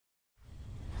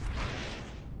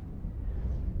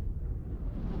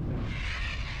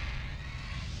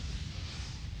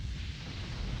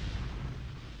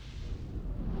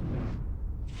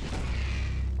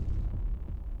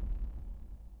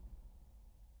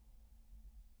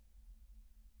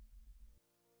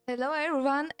Hello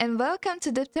everyone and welcome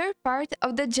to the third part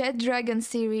of the Jetdragon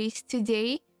series.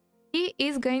 Today he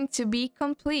is going to be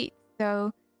complete,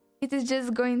 so it is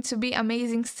just going to be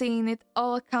amazing seeing it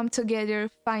all come together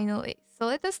finally. So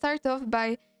let us start off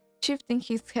by shifting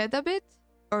his head a bit,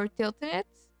 or tilting it,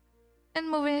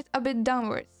 and moving it a bit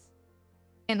downwards.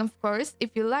 And of course,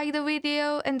 if you like the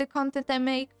video and the content I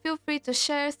make, feel free to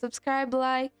share, subscribe,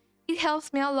 like. It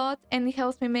helps me a lot and it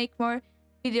helps me make more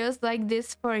videos like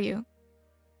this for you.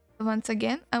 Once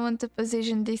again, I want to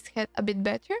position this head a bit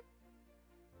better.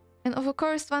 And of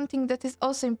course, one thing that is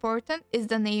also important is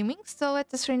the naming. So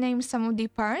let us rename some of the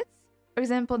parts. For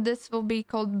example, this will be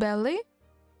called belly.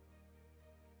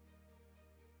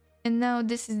 And now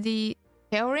this is the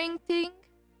tail ring thing.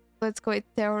 Let's call it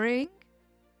tail ring.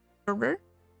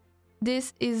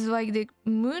 This is like the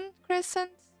moon crescent,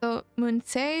 so moon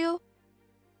tail.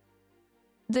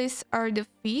 These are the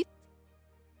feet.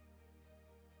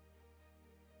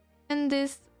 And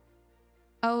this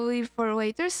I'll leave for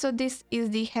later. So this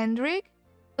is the hand rig.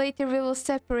 Later we will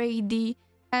separate the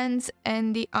hands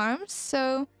and the arms.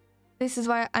 So this is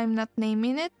why I'm not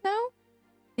naming it now.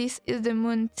 This is the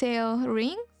moon tail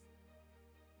rings.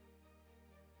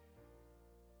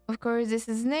 Of course this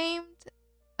is named.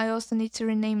 I also need to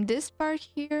rename this part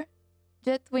here.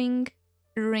 Jet wing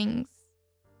rings.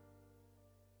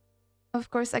 Of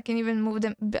course I can even move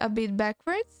them a bit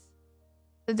backwards.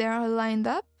 So they are lined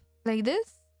up. Like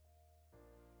this.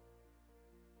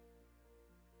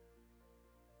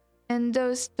 And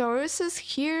those toruses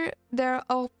here, they're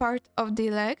all part of the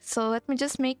leg. So let me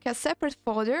just make a separate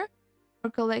folder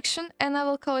or collection and I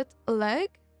will call it leg.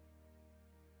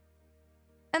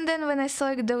 And then when I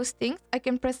select those things, I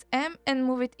can press M and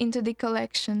move it into the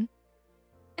collection.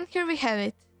 And here we have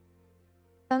it.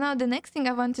 So now the next thing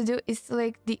I want to do is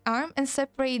select the arm and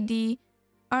separate the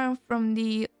arm from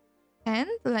the hand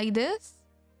like this.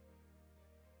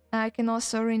 I can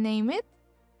also rename it.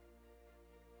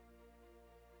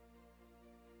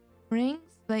 Rings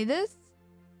like this.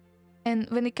 And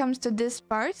when it comes to this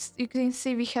part, you can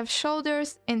see we have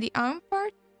shoulders and the arm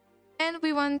part. And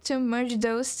we want to merge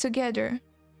those together.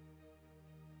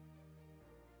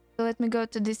 So let me go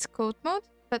to this sculpt mode.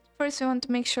 But first we want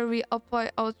to make sure we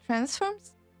apply all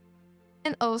transforms.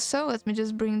 And also, let me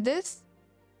just bring this.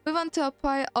 We want to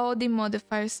apply all the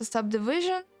modifiers, so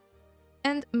subdivision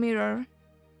and mirror.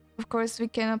 Of course, we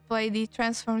can apply the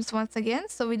transforms once again,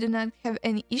 so we do not have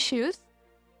any issues.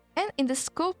 And in the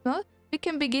sculpt mode, we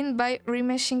can begin by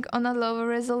remeshing on a lower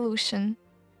resolution.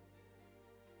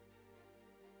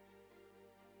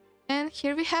 And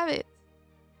here we have it.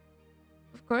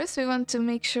 Of course, we want to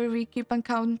make sure we keep a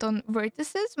count on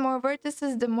vertices. More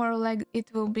vertices, the more lag it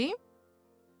will be.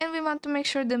 And we want to make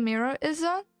sure the mirror is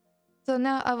on. So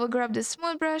now I will grab the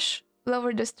smooth brush,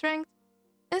 lower the strength,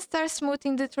 and start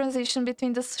smoothing the transition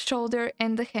between the shoulder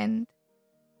and the hand.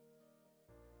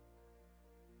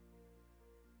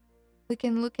 We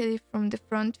can look at it from the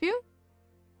front view.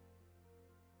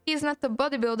 He's not a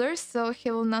bodybuilder, so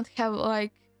he will not have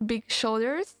like big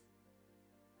shoulders.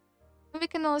 And we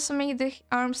can also make the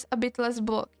arms a bit less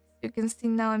blocky. You can see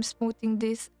now I'm smoothing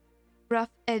these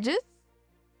rough edges.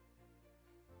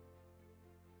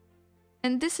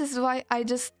 And this is why I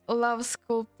just love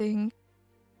sculpting.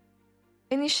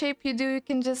 Any shape you do, you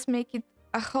can just make it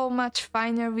a whole much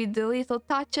finer with the little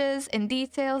touches and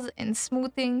details and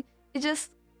smoothing. It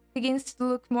just begins to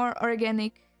look more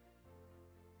organic.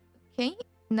 Okay,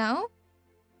 now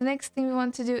the next thing we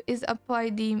want to do is apply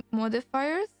the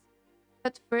modifiers.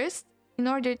 But first, in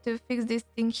order to fix this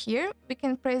thing here, we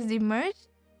can press the merge.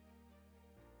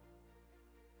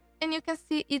 And you can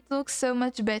see it looks so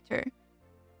much better.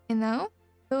 And now,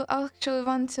 we'll actually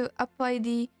want to apply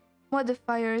the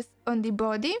modifiers on the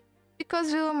body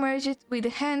because we will merge it with the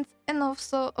hands and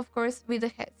also of course with the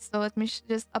head. So let me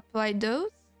just apply those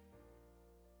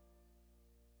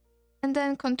and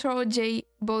then Ctrl J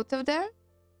both of them.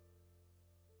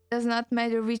 Does not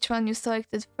matter which one you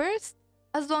selected first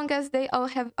as long as they all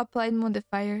have applied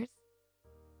modifiers.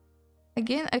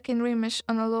 Again, I can remesh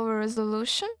on a lower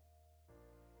resolution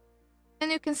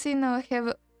and you can see now I have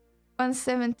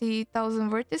 170,000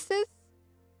 vertices.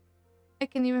 I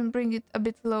can even bring it a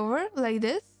bit lower, like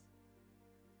this.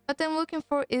 What I'm looking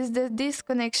for is that this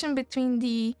connection between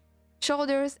the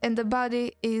shoulders and the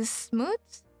body is smooth.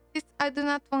 I do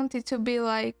not want it to be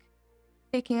like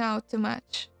taking out too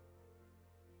much.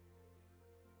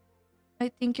 I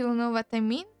think you'll know what I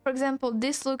mean. For example,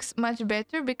 this looks much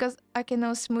better because I can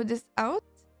now smooth this out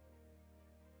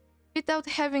without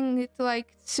having it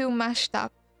like too mashed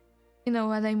up. You know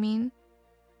what I mean?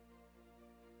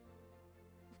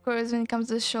 Of course, when it comes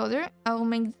to the shoulder, I will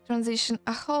make the transition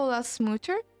a whole lot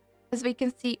smoother as we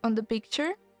can see on the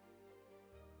picture.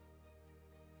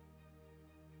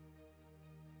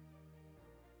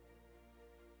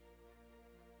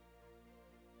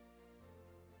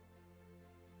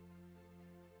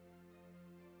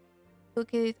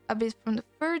 Look at it a bit from the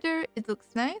further, it looks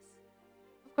nice.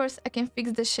 Of course, I can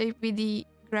fix the shape with the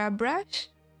grab brush.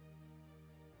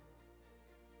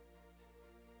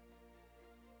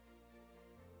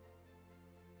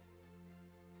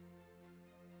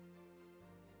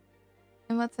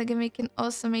 And once again, we can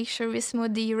also make sure we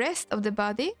smooth the rest of the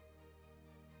body.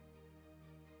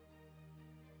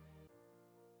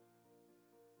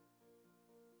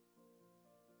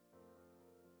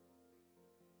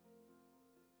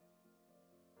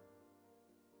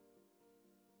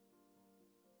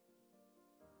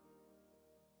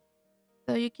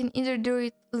 So you can either do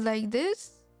it like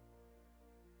this,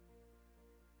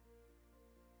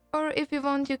 or if you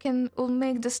want, you can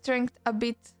make the strength a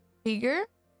bit bigger.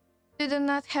 You do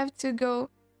not have to go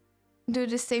do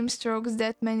the same strokes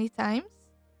that many times,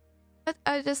 but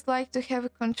I just like to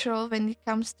have control when it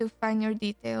comes to finer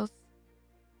details.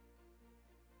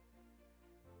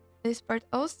 This part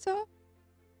also,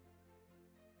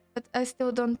 but I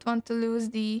still don't want to lose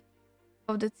the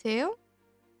of the tail.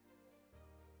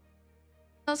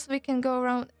 Also, we can go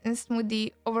around and smooth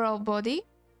the overall body.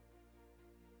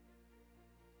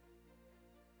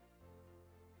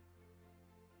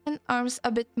 And arms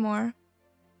a bit more.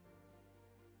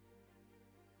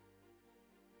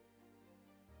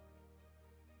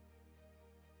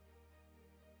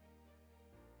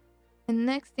 The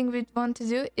next thing we want to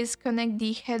do is connect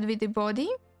the head with the body.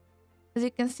 As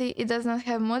you can see, it does not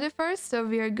have modifiers, so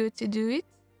we are good to do it.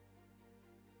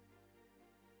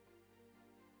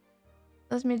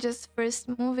 Let me just first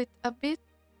move it a bit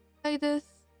like this.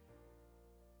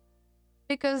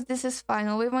 Because this is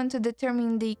final, we want to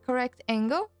determine the correct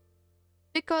angle.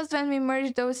 Because when we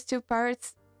merge those two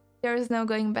parts, there is no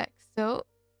going back. So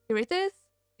here it is.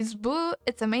 It's blue,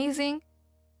 it's amazing.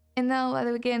 And now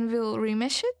again we'll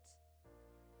remesh it.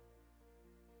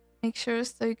 Make sure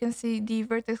so you can see the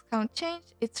vertex count change.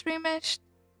 It's remeshed.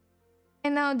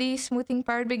 And now the smoothing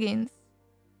part begins.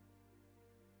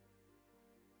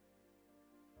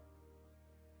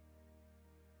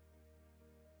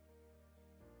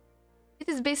 It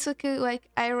is basically like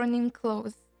ironing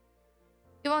clothes.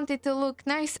 You want it to look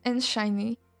nice and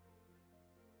shiny.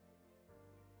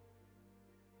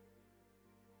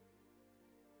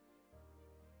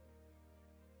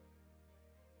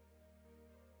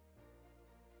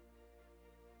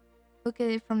 Look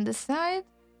at it from the side.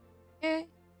 Okay.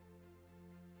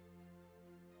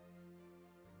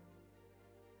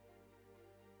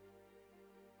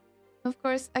 Of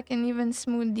course, I can even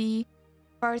smooth the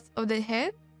parts of the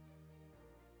head.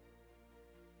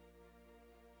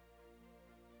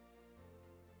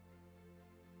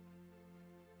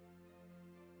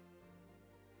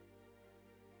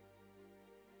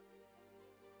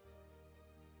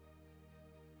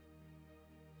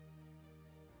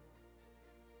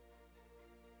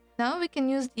 Now we can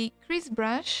use the crease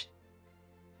brush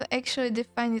to actually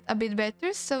define it a bit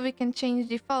better, so we can change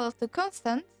the fallout to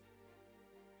constant.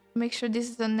 Make sure this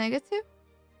is a negative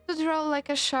to draw like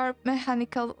a sharp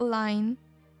mechanical line.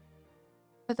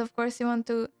 But of course you want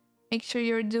to make sure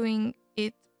you're doing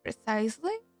it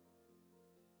precisely.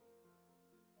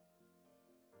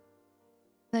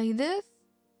 Like this.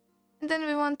 And then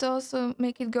we want to also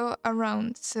make it go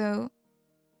around, so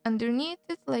underneath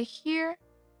it, like here.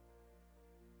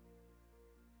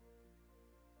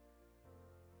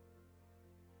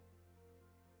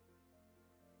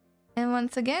 And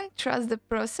once again, trust the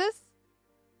process.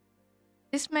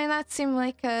 This may not seem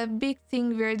like a big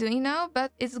thing we're doing now,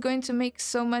 but it's going to make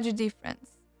so much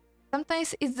difference.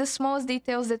 Sometimes it's the smallest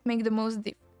details that make the most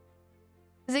difference.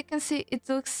 As you can see, it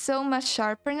looks so much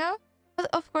sharper now, but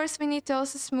of course we need to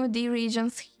also smooth the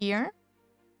regions here.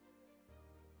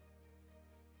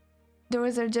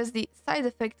 Those are just the side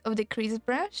effect of the crease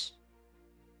brush.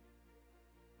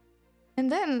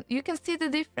 And then you can see the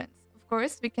difference. Of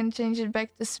course, we can change it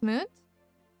back to smooth.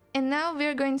 And now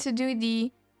we're going to do the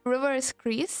reverse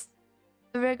crease.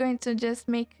 So we're going to just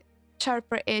make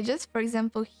sharper edges, for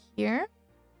example here.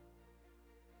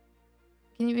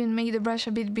 You can even make the brush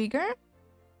a bit bigger.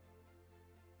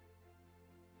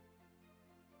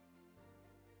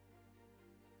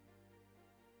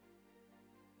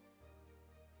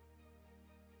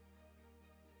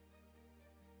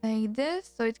 Like this,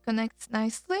 so it connects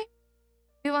nicely.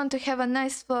 We want to have a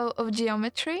nice flow of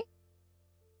geometry.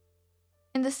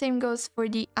 And the same goes for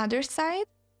the other side.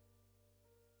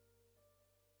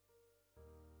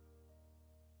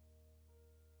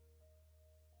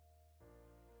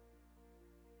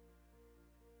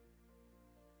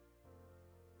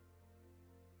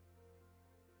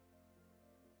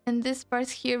 And this part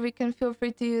here, we can feel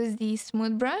free to use the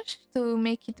smooth brush to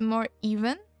make it more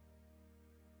even.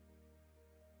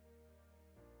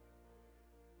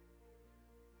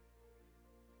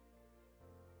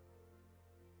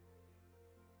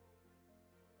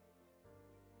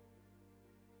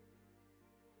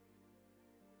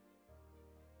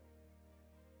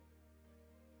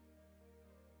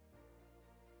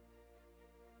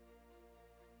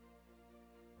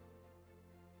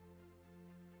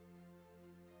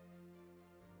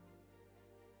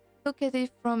 Look at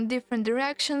it from different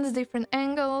directions, different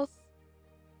angles.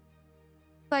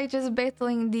 Like just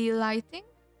battling the lighting.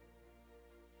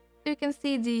 You can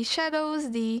see the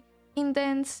shadows, the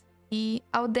indents, the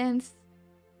outdents.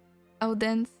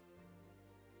 Outdents.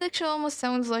 It actually almost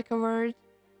sounds like a word.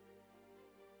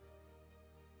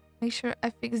 Make sure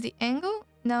I fix the angle.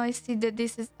 Now I see that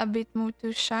this is a bit more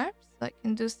too sharp, so I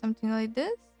can do something like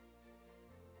this.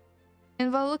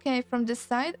 And while looking at it from the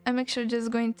side, I'm actually just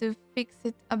going to fix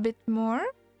it a bit more.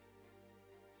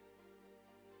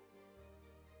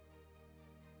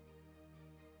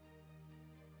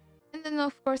 And then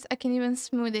of course I can even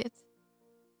smooth it.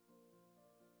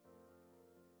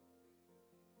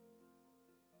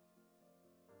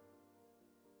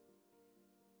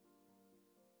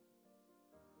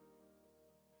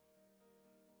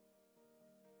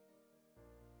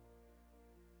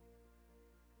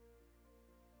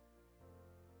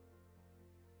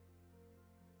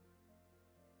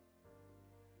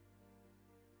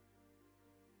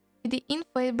 With the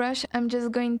inflate brush, I'm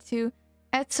just going to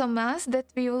add some mass that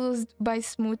we used by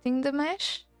smoothing the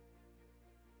mesh.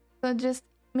 So just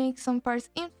make some parts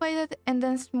inflated and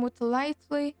then smooth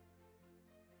lightly.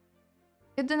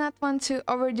 You do not want to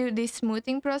overdo the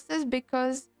smoothing process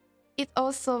because it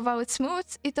also, while it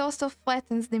smooths, it also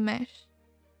flattens the mesh.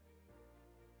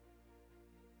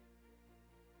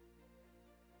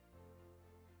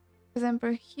 For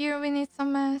example, here we need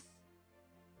some mass.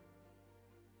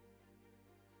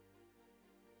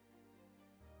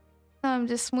 Now I'm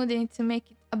just smoothing it to make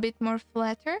it a bit more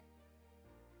flatter.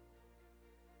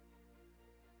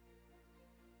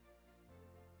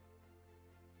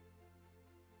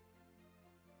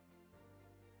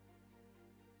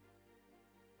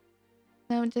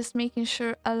 Now I'm just making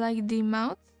sure I like the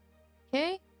mouth.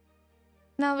 Okay.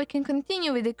 Now we can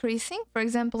continue with the creasing. For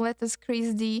example, let us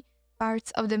crease the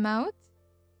parts of the mouth.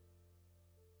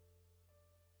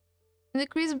 And the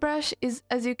crease brush is,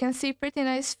 as you can see, pretty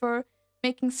nice for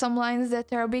making some lines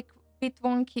that are a bit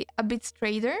wonky, a bit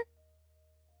straighter.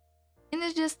 And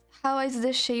it just highlights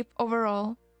the shape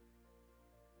overall.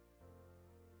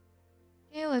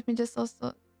 Okay, let me just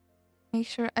also make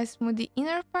sure I smooth the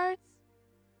inner parts.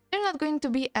 They're not going to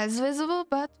be as visible,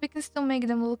 but we can still make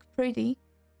them look pretty.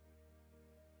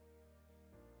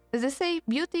 As I say,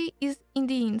 beauty is in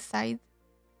the inside.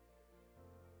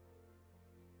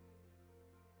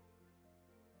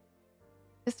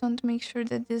 Just want to make sure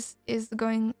that this is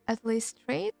going at least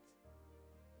straight.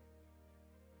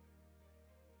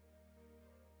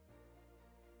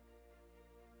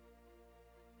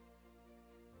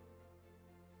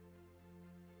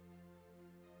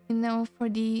 And now for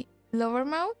the lower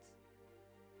mouth.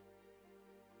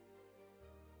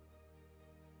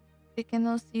 We can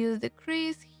also use the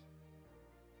crease.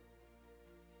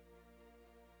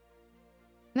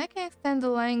 And I can extend the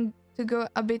line to go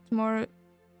a bit more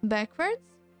backwards.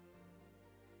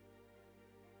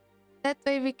 That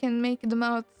way we can make the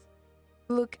mouth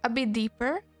look a bit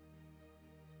deeper.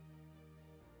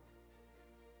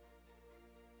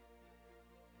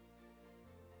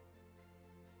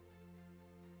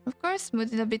 Of course,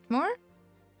 smooth it a bit more.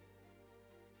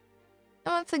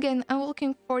 And once again, I'm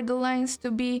looking for the lines to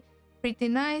be pretty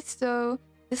nice, so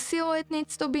the silhouette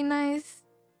needs to be nice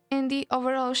and the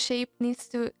overall shape needs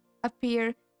to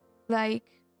appear like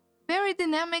very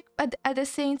dynamic but at the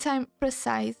same time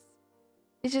precise.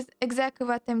 Which is exactly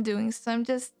what I'm doing. So I'm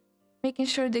just making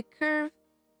sure the curve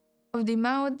of the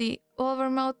mouth, the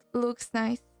lower mouth, looks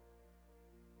nice.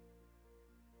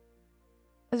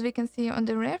 As we can see on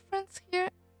the reference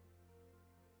here,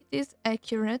 it is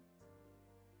accurate.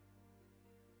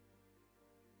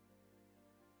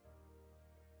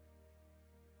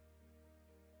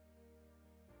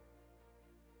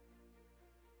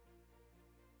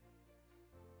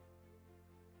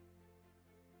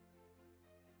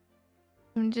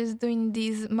 I'm just doing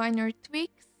these minor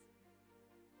tweaks.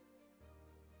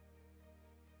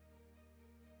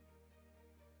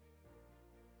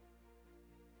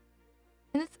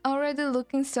 And it's already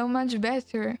looking so much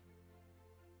better.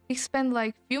 We spent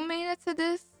like few minutes at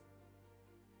this.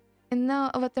 And now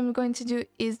what I'm going to do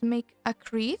is make a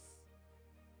crease.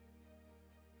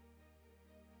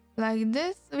 like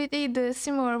this. We did a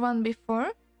similar one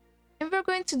before. And we're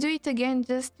going to do it again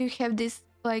just to have this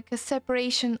like a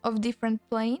separation of different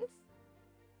planes.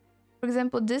 For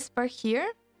example, this part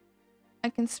here, I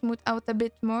can smooth out a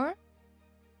bit more.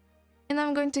 And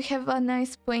I'm going to have a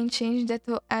nice plane change that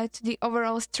will add to the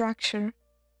overall structure.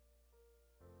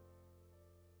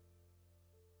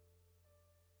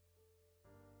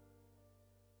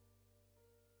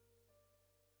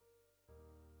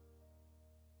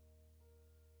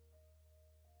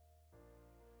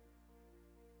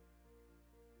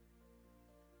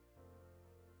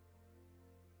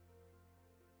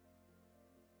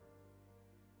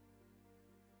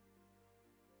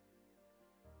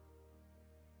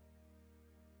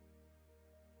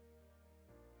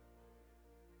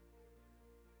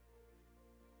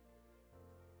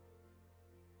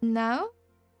 Now,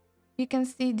 you can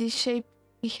see the shape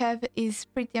we have is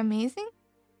pretty amazing.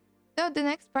 So the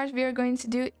next part we are going to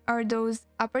do are those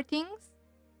upper things.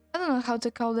 I don't know how to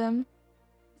call them.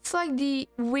 It's like the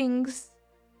wings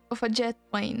of a jet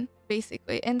plane,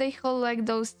 basically. And they hold like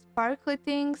those sparkly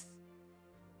things.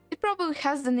 It probably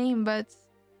has the name, but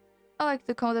I like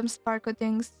to call them sparkly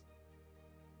things.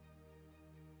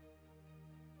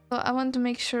 So I want to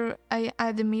make sure I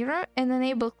add a mirror and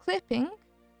enable clipping.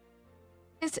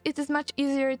 It is much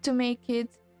easier to make it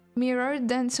mirrored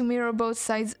than to mirror both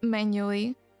sides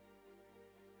manually.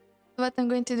 What I'm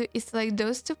going to do is select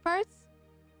those two parts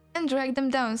and drag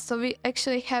them down so we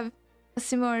actually have a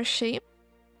similar shape.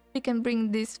 We can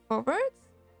bring this forwards.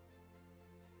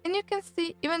 And you can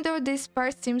see, even though this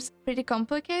part seems pretty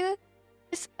complicated,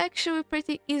 it's actually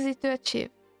pretty easy to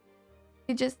achieve.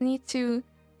 You just need to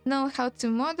know how to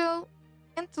model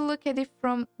and to look at it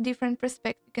from different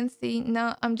perspectives. You can see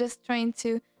now I'm just trying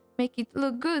to make it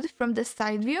look good from the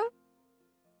side view.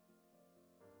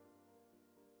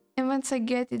 And once I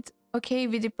get it okay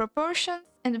with the proportions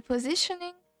and the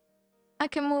positioning, I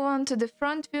can move on to the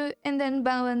front view and then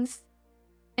balance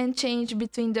and change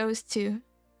between those two.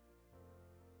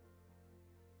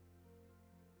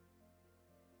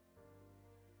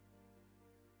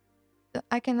 So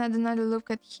I can add another loop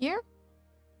cut here.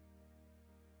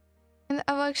 And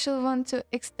I actually want to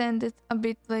extend it a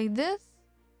bit like this.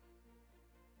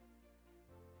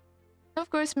 Of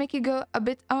course, make it go a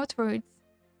bit outwards.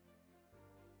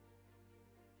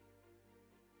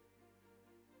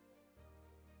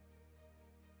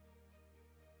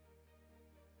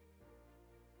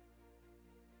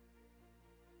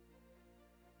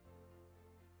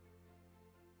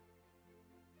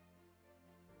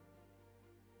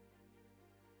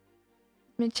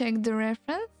 Let me check the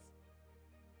reference.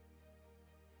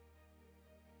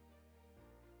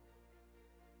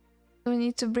 We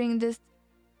need to bring this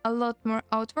a lot more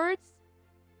outwards.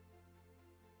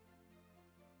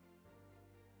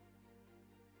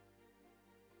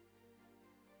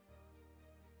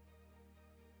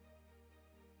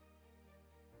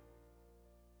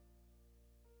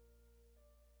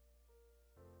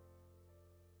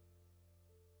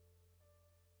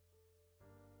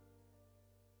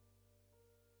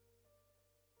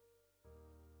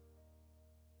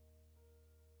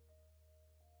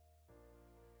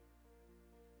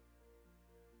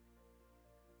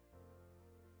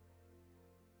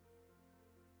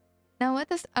 Now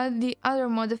let us add the other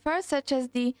modifiers, such as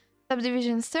the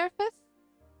subdivision surface.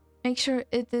 Make sure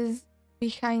it is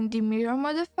behind the mirror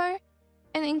modifier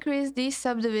and increase the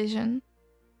subdivision.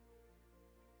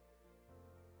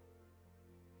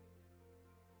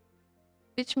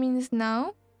 Which means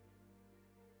now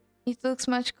it looks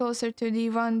much closer to the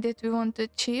one that we want to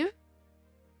achieve.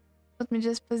 Let me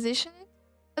just position it.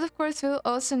 But of course we'll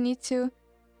also need to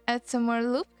add some more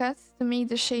loop cuts to make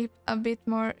the shape a bit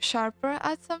more sharper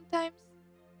at some times.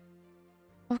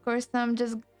 Of course, now I'm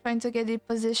just trying to get the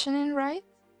positioning right.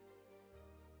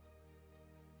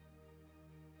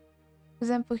 For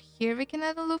example, here we can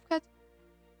add a loop cut,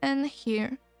 and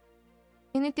here.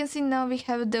 And you can see now we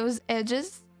have those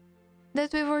edges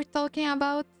that we were talking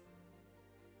about.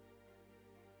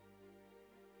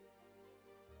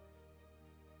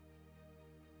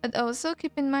 But also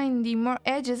keep in mind, the more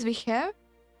edges we have,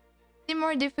 the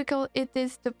more difficult it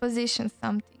is to position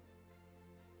something.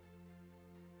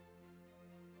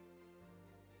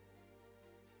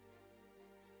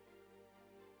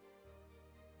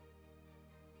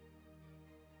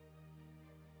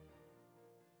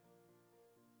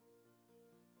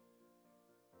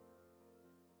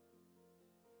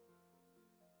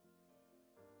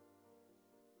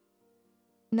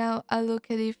 Now I'll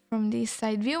look at it from the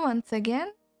side view once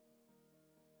again.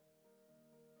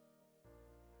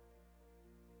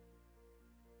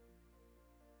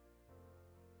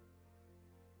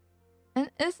 And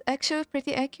is actually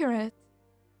pretty accurate.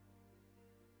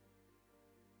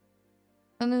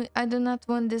 And I do not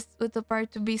want this little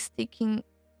part to be sticking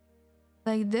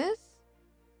like this.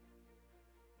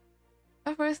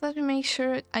 But first, let me make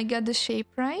sure I got the shape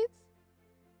right.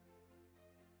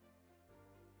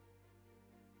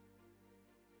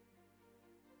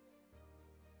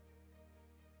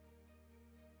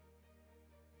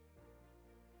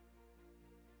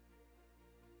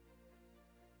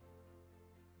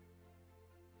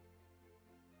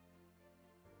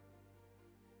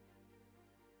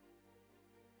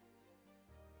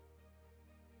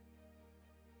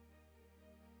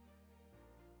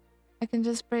 I can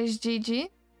just press GG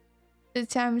 2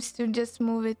 times to just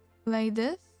move it like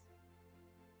this.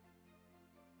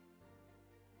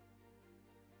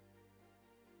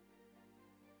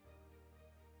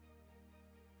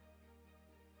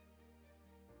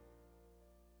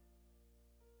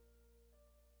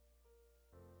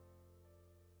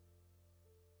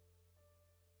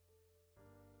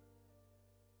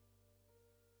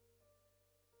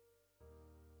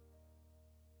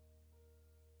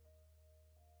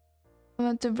 I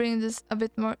want to bring this a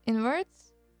bit more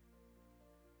inwards.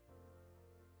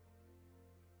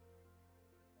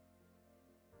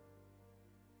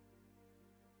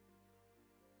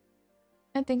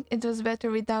 I think it was better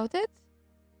without it.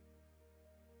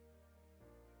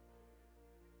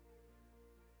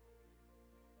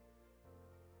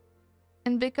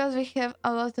 And because we have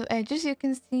a lot of edges, you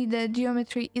can see the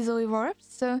geometry easily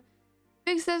warped. So to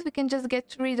fix that, we can just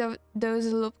get rid of those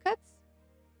loop cuts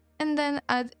and then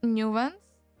add new ones.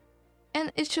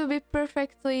 And it should be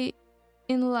perfectly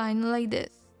in line like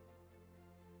this.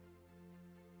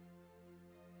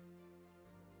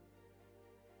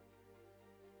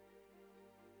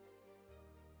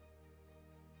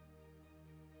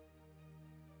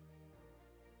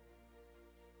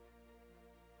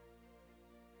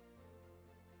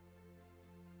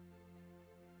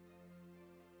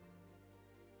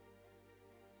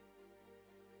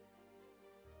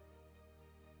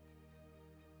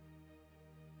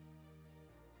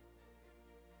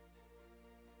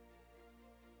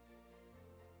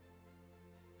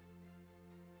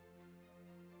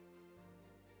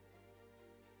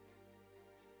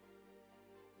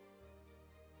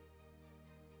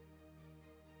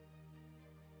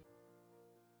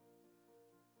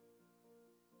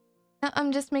 Now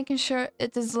I'm just making sure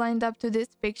it is lined up to this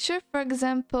picture. For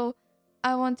example,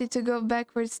 I want it to go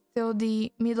backwards till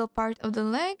the middle part of the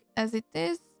leg as it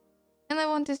is. And I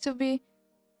want it to be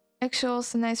actually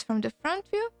also nice from the front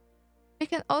view. We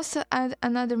can also add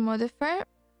another modifier,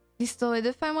 the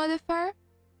solidify modifier,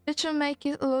 which will make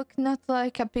it look not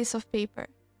like a piece of paper.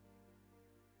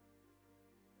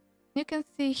 You can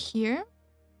see here,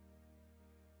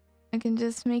 I can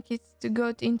just make it to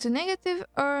go into negative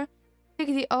or pick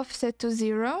the offset to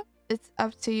 0. It's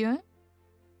up to you.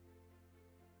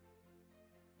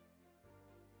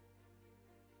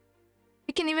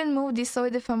 We can even move the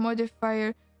solidify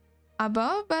modifier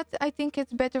above, but I think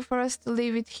it's better for us to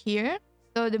leave it here.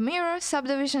 So the mirror,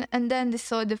 subdivision, and then the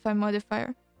solidify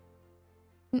modifier.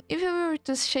 And if we were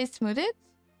to shade smooth it,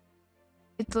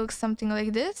 it looks something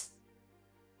like this.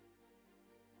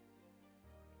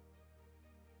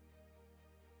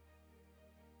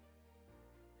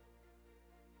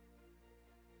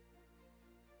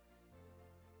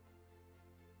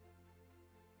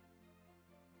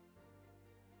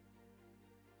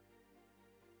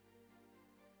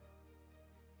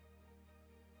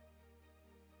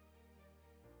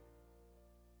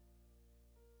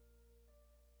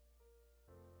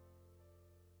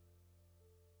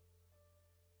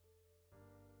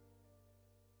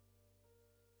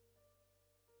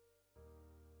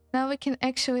 Now we can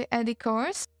actually add the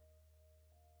colors.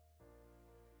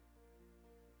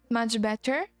 Much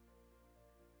better.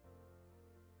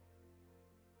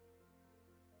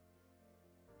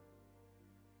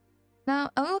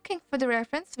 Now I'm looking for the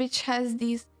reference which has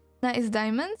these nice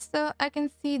diamonds so I can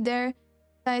see their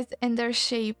size and their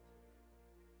shape.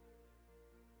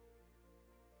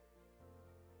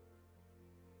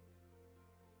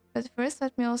 But first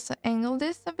let me also angle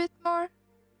this a bit more.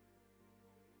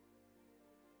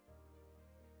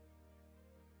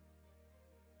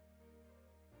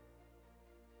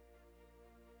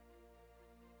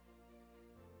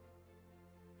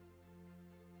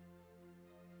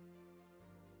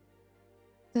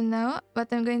 So now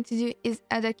what I'm going to do is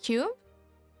add a cube,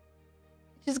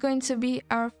 which is going to be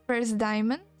our first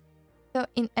diamond. So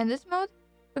in edit mode,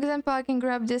 for example, I can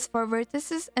grab these 4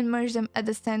 vertices and merge them at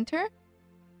the center.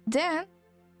 Then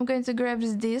I'm going to grab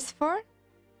these 4.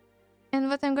 And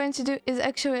what I'm going to do is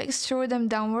actually extrude them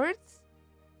downwards.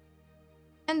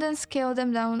 and then scale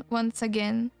them down once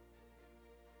again.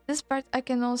 This part I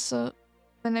can also,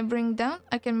 when I bring down,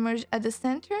 I can merge at the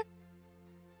center.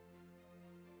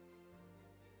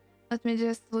 Let me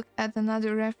just look at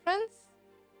another reference.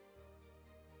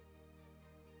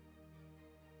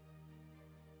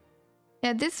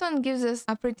 Yeah, this one gives us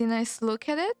a pretty nice look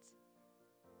at it.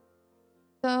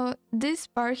 So this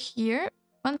part here,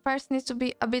 one part needs to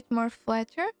be a bit more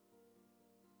flatter.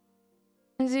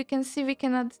 As you can see, we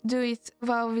cannot do it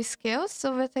while we scale.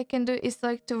 So what I can do is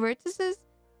select two vertices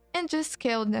and just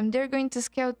scale them. They're going to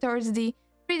scale towards the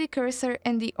 3D cursor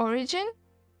and the origin,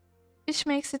 which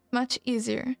makes it much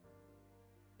easier.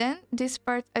 Then this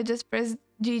part I just pressed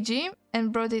GG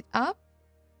and brought it up.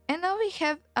 And now we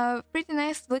have a pretty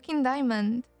nice looking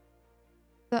diamond.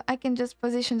 So I can just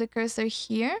position the cursor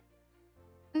here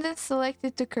and then select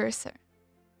it to cursor.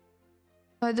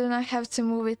 So I do not have to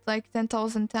move it like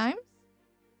 10,000 times.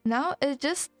 Now it's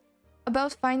just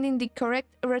about finding the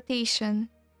correct rotation.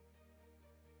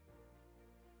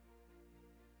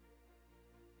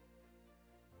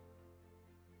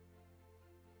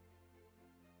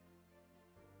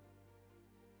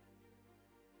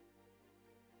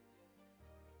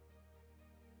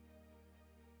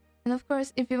 And of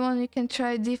course, if you want, you can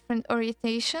try different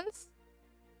orientations,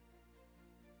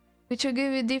 which will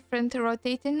give you different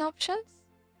rotating options.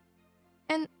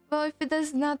 And well, if it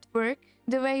does not work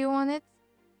the way you want it,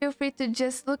 feel free to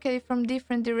just look at it from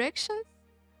different directions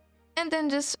and then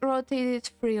just rotate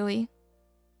it freely.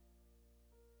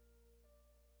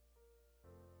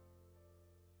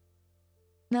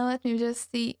 Now let me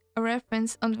just see a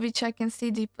reference on which I can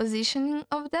see the positioning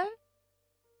of them.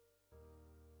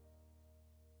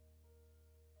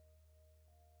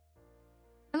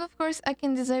 And of course, I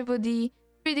can disable the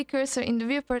 3D cursor in the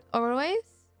viewport overlays,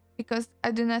 because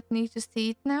I do not need to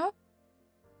see it now.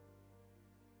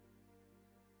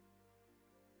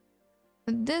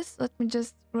 With this, let me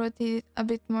just rotate it a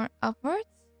bit more upwards.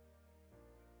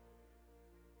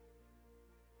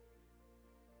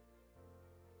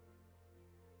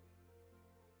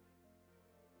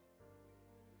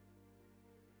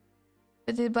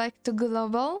 Put it back to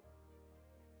global.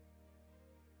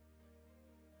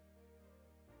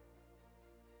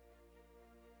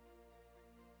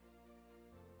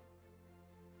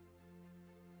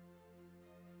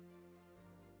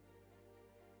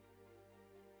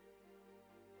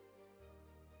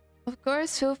 Of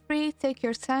course, feel free, take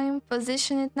your time,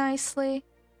 position it nicely.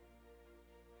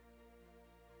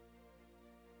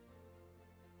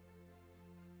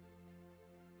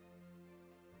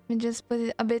 Let me just put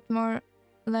it a bit more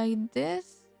like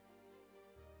this.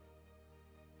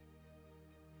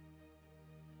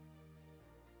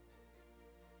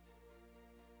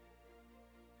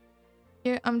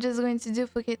 Here, I'm just going to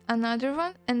duplicate another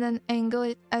one and then angle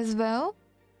it as well.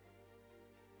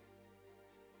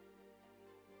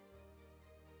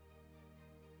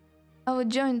 I will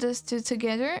join those two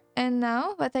together, and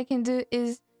now what I can do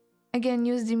is again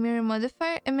use the mirror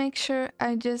modifier and make sure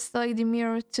I just select the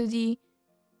mirror to the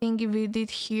thingy we did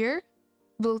here,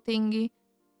 blue thingy.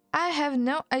 I have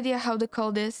no idea how to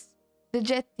call this. The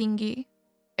jet thingy.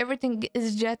 Everything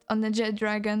is jet on the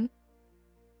Jetdragon.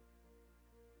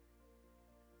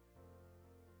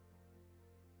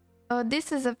 Oh,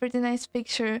 this is a pretty nice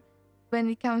picture when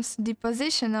it comes to the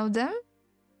position of them.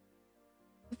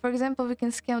 For example, we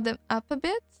can scale them up a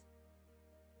bit.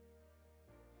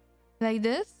 Like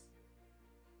this.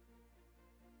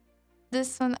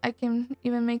 This one I can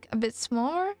even make a bit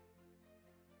smaller.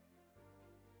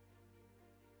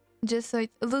 Just so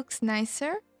it looks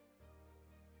nicer.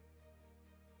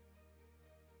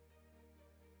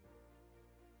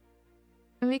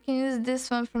 And we can use this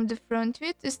one from the front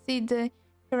view to see the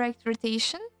correct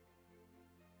rotation.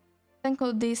 Then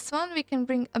call this one, we can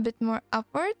bring a bit more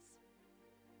upwards.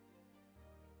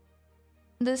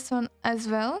 This one as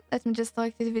well. Let me just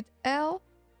select it with L.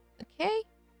 Okay.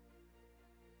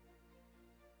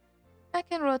 I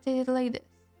can rotate it like this.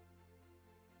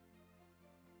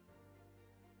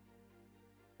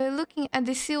 By looking at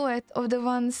the silhouette of the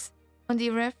ones on the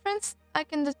reference, I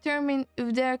can determine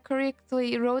if they are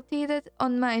correctly rotated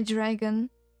on my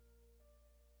dragon.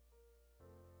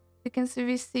 You can see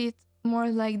we see it more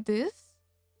like this.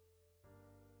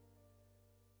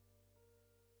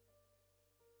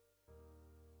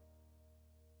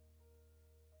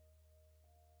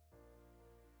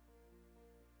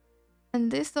 And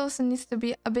this also needs to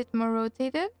be a bit more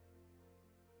rotated.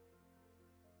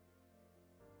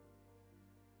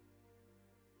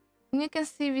 And you can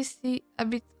see we see a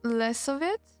bit less of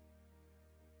it.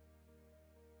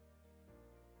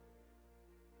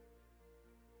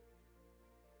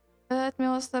 Let me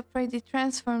also apply the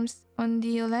transforms on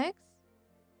the legs.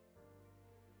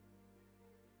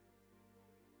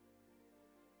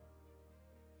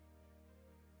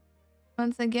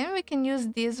 Once again, we can use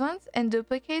these ones and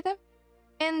duplicate them.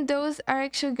 And those are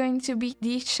actually going to be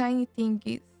the shiny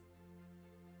thingies.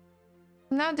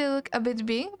 Now they look a bit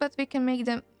big, but we can make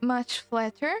them much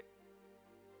flatter.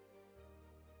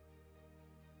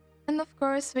 And of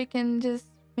course, we can just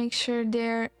make sure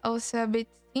they're also a bit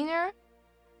thinner.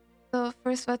 So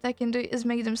first what I can do is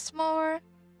make them smaller,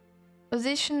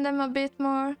 position them a bit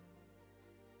more,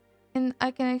 and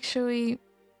I can actually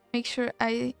make sure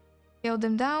I scale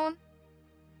them down,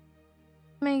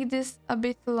 make this a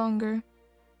bit longer.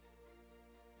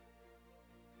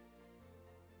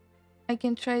 I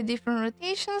can try different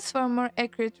rotations for a more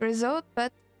accurate result,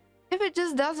 but if it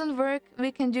just doesn't work,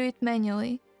 we can do it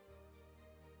manually.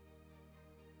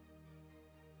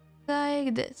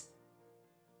 Like this.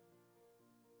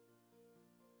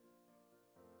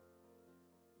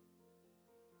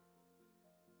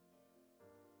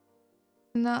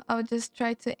 Now I'll just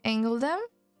try to angle them,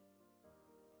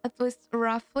 at least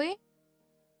roughly.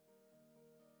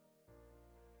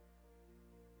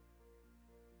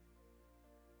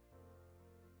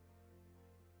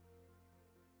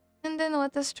 And then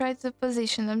let us try to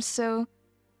position them so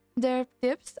their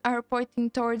tips are pointing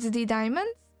towards the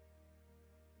diamonds.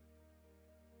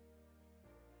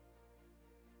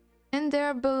 And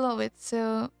they're below it,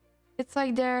 so it's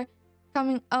like they're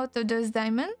coming out of those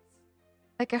diamonds,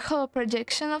 like a hollow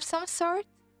projection of some sort.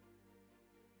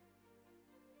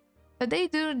 But they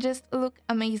do just look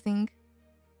amazing.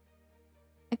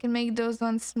 I can make those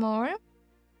ones smaller.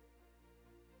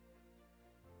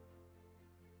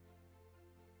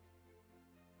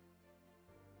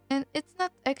 And it's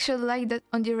not actually like that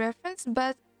on the reference,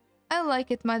 but I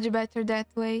like it much better that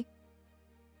way.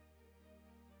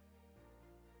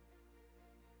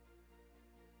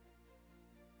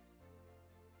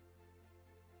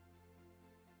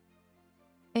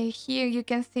 Here you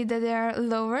can see that they are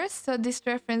lower, so this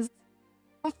reference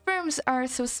confirms our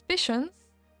suspicions.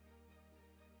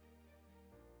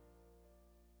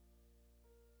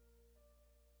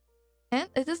 And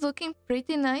it is looking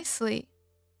pretty nicely.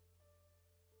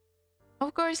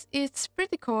 Of course, it's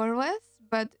pretty colorless,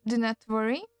 but do not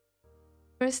worry.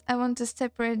 First, I want to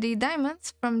separate the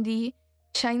diamonds from the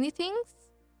shiny things.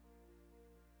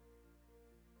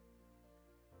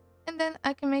 And then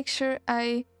I can make sure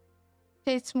I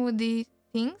shade smooth the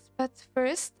things, but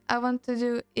first I want to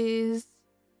do is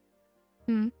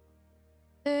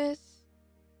this.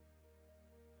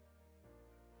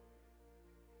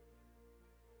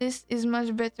 This is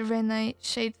much better when I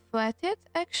shade flat it,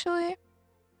 actually.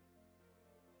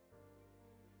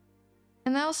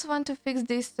 And I also want to fix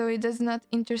this so it does not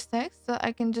intersect, so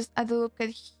I can just add a look at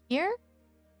here.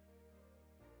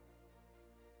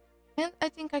 And I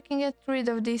think I can get rid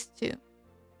of these two.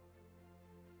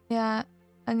 Yeah,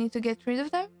 I need to get rid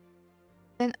of them.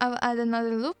 Then I'll add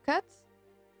another loop cut.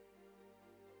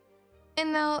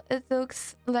 And now it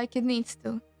looks like it needs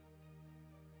to.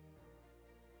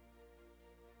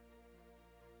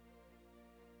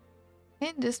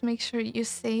 Okay, just make sure you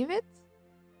save it.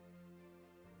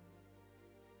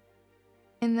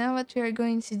 And now what we are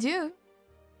going to do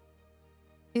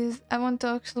is I want to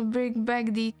actually bring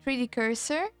back the 3D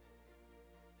cursor.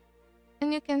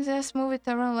 And you can just move it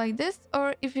around like this,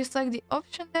 or if you select the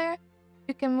option there,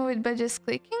 you can move it by just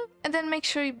clicking, and then make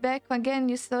sure you back again,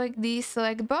 you select the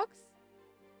select box.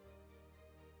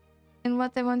 And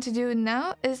what I want to do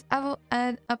now is I will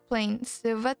add a plane.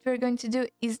 So what we're going to do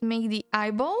is make the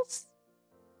eyeballs,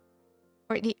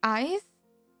 or the eyes.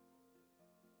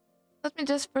 Let me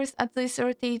just first at least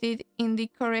rotate it in the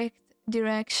correct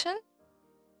direction.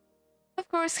 Of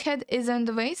course, head is on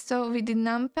the way, so with the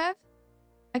numpad,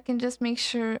 I can just make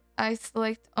sure I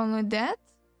select only that.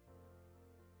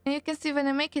 And you can see when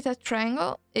I make it a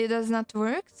triangle, it does not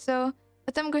work. So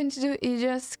what I'm going to do is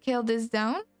just scale this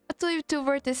down. I'll leave two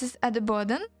vertices at the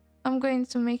bottom. I'm going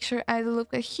to make sure I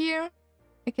look at here,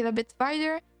 make it a bit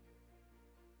wider.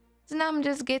 So now I'm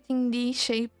just getting the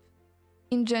shape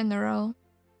in general.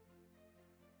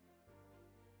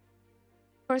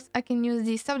 Of course, I can use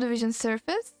the subdivision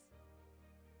surface,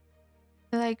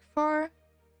 like 4.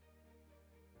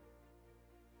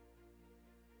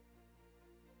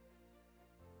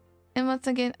 And once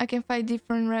again, I can find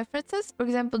different references. For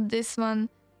example, this one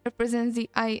represents the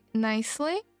eye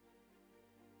nicely.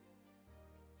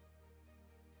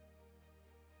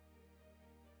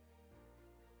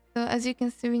 So as you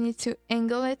can see, we need to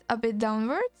angle it a bit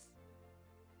downwards.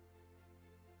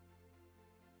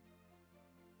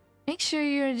 Make sure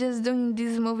you're just doing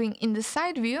this moving in the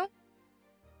side view.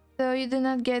 so you do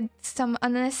not get some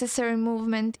unnecessary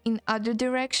movement in other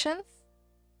directions.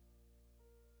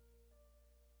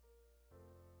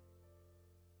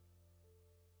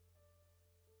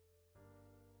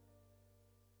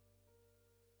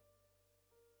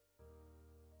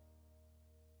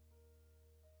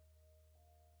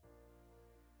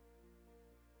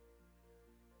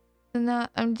 So now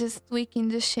I'm just tweaking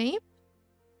the shape.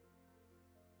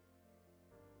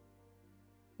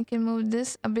 You can move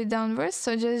this a bit downwards,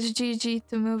 so just GG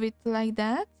to move it like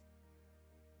that.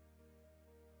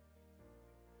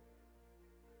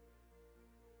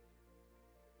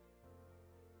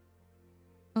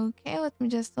 Okay, let me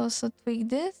just also tweak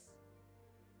this.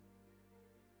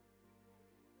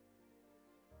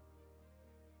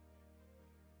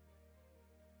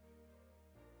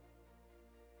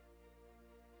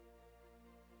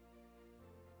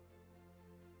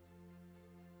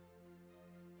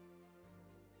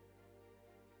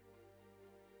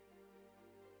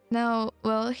 Now,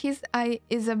 well, his eye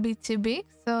is a bit too big,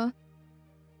 so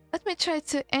let me try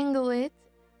to angle it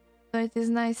so it is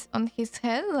nice on his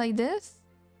head like this.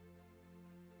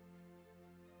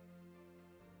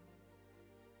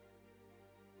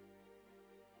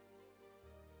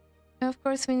 And of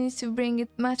course, we need to bring it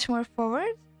much more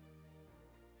forward.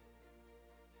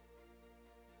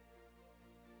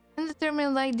 And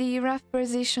determine like the rough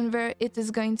position where it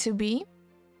is going to be.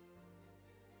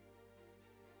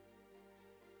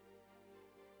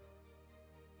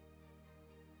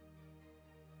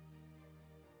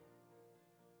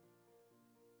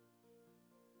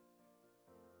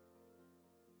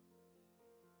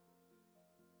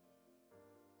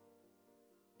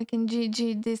 I can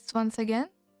GG this once again.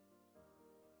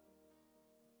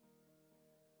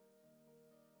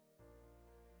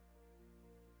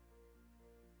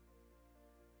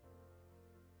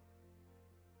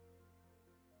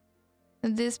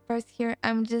 This part here,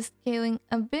 I'm just scaling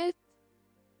a bit.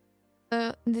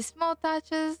 So the small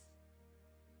touches,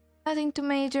 nothing too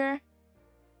major.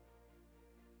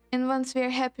 And once we are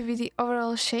happy with the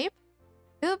overall shape,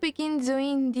 we'll begin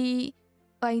doing the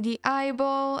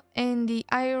eyeball and the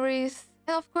iris.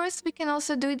 And of course, we can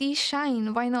also do the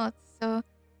shine. Why not? So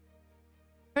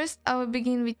first, I will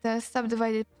begin with a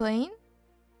subdivided plane.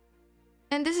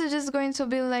 And this is just going to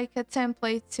be like a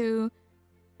template to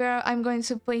where I'm going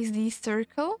to place the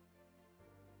circle.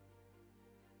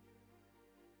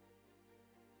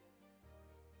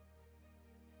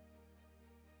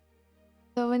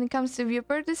 So when it comes to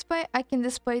viewport display, I can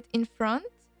display it in front.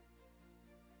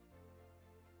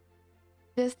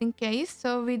 Just in case,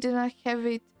 so we do not have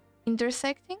it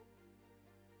intersecting.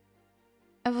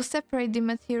 I will separate the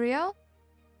material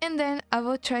and then I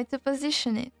will try to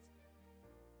position it.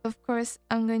 Of course,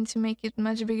 I'm going to make it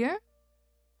much bigger.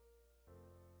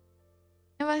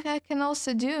 And what I can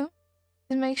also do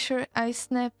is make sure I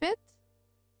snap it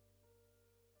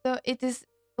so it is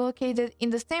located in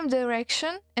the same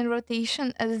direction and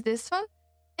rotation as this one,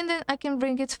 and then I can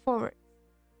bring it forward.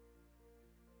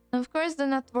 Of course, do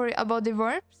not worry about the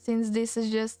warp, since this is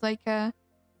just like a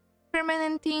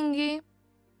permanent thingy.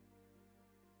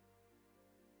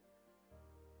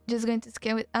 Just going to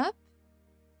scale it up.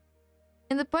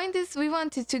 And the point is, we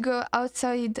want it to go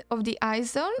outside of the eye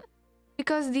zone,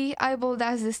 because the eyeball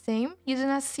does the same. You do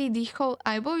not see the whole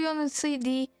eyeball, you only see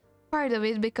the part of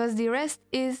it, because the rest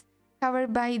is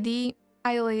covered by the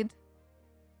eyelid.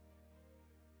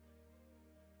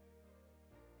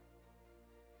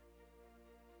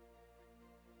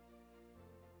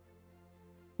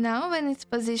 Now, when it's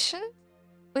positioned,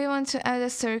 we want to add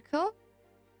a circle.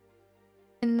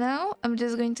 And now, I'm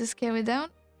just going to scale it down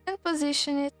and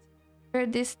position it where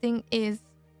this thing is.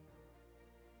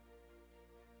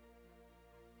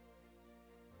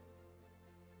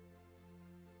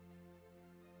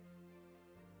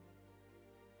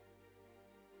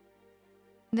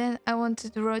 Then I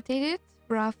wanted to rotate it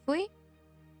roughly.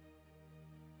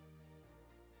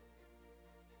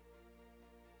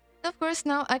 Of course,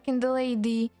 now I can delay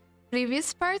the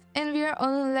previous part and we are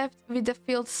only left with the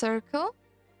filled circle,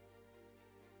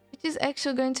 which is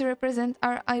actually going to represent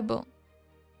our eyeball.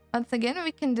 Once again,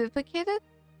 we can duplicate it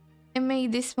and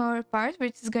make this smaller part,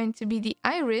 which is going to be the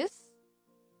iris.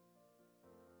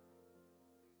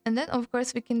 And then, of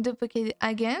course, we can duplicate it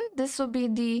again. This will be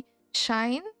the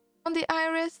shine on the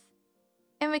iris.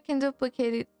 And we can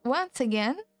duplicate it once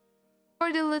again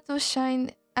for the little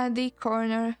shine at the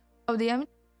corner of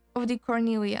the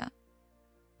cornea.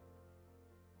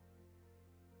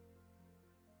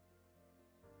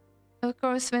 Of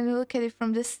course, when we look at it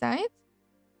from this side,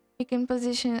 we can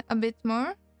position it a bit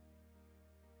more.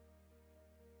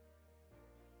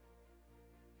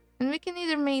 And we can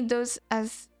either make those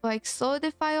as like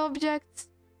solidify objects,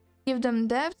 give them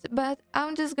depth, but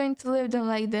I'm just going to leave them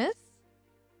like this,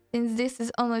 since this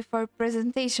is only for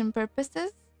presentation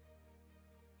purposes.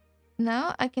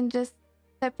 Now I can just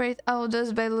separate all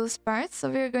those by loose parts,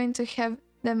 so we're going to have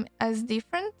them as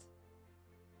different.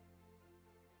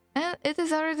 And it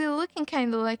is already looking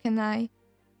kind of like an eye.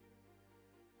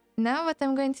 Now what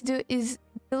I'm going to do is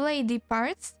delay the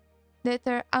parts that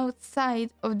are outside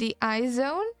of the eye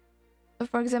zone. So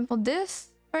for example,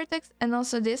 this vertex and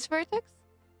also this vertex.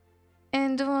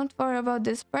 And don't worry about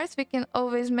these parts, we can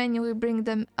always manually bring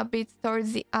them a bit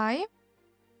towards the eye.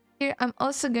 Here I'm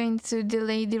also going to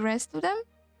delay the rest of them.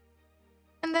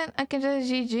 And then I can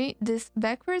just GG this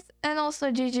backwards and also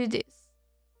GG this.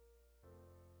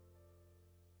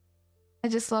 I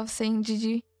just love saying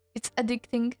GG, it's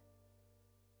addicting.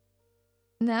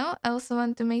 Now I also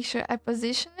want to make sure I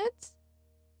position it.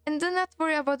 And do not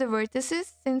worry about the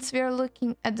vertices, since we are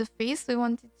looking at the face, we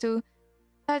want it to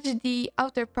touch the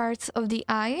outer parts of the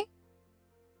eye.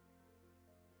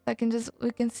 So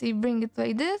we can see, bring it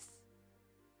like this.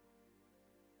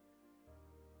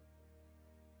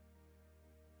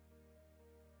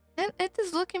 And it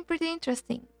is looking pretty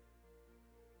interesting.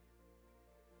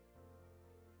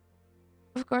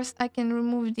 Of course, I can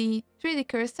remove the 3D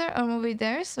cursor or move it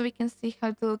there so we can see how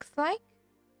it looks like.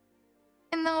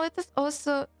 And now let us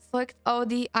also select all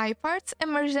the eye parts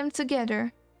and merge them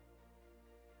together.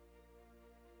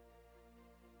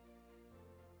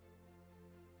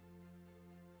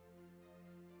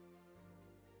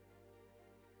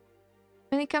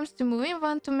 When it comes to moving, we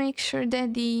want to make sure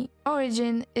that the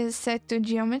origin is set to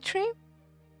geometry.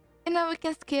 And now we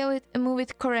can scale it and move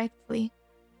it correctly.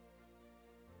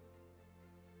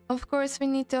 Of course, we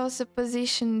need to also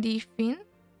position the fin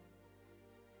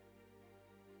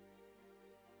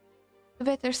to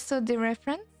better suit the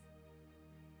reference.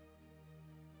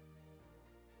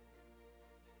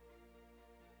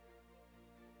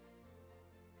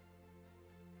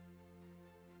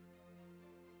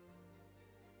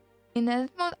 In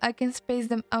edit mode, I can space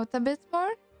them out a bit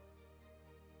more.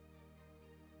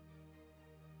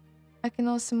 I can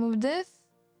also move this.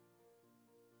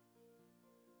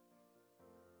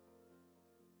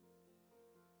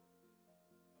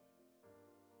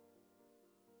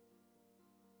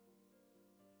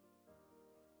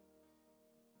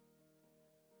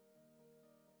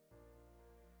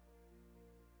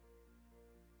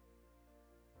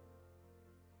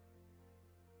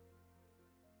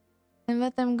 And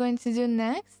what I'm going to do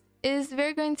next is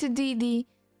we're going to do the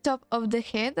top of the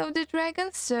head of the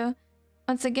dragon. So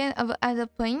once again, I will add a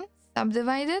plane,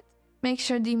 subdivide it, make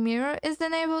sure the mirror is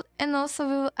enabled, and also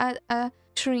we will add a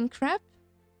shrink wrap.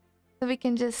 So we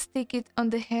can just stick it on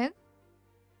the head.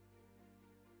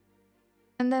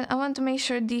 And then I want to make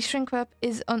sure the shrink wrap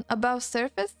is on above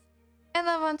surface. And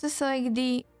I want to select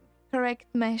the correct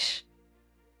mesh.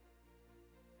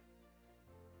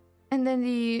 And then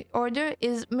the order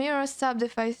is mirror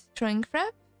subdivide shrink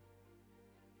wrap.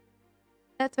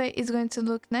 That way it's going to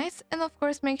look nice. And of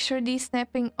course, make sure the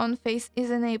snapping on face is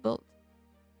enabled.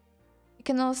 You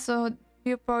can also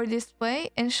viewport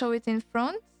display and show it in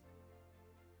front.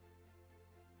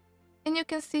 And you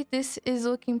can see this is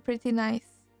looking pretty nice.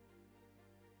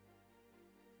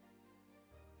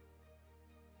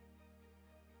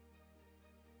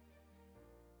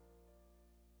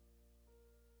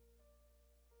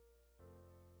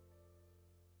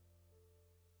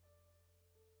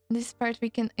 This part we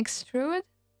can extrude.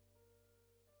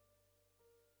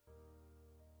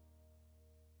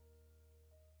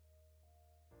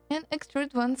 And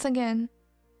extrude once again.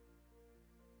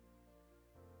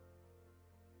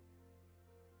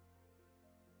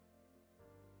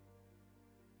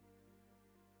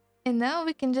 And now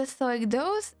we can just select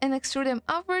those and extrude them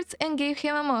upwards and give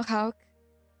him a mohawk.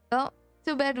 Well,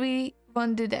 too bad we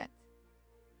won't do that.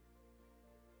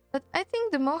 But I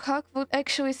think the mohawk would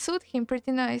actually suit him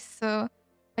pretty nice, so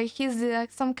like he's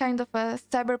like some kind of a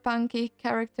cyberpunky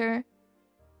character.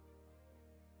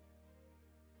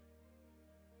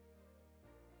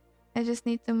 I just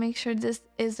need to make sure this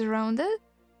is rounded.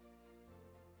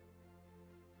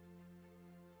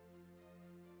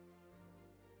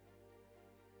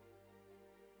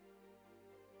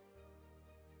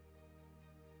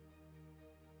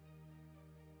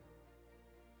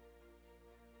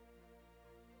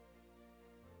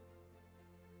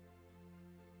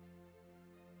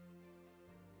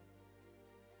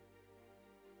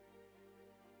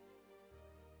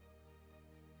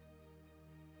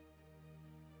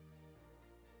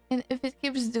 And if it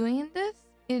keeps doing this,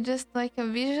 it's just like a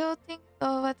visual thing.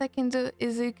 So what I can do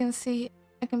is, you can see,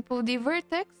 I can pull the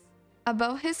vertex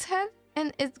above his head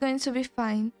and it's going to be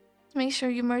fine. Make sure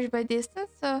you merge by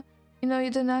distance so you know you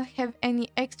do not have any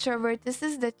extra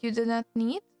vertices that you do not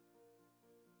need.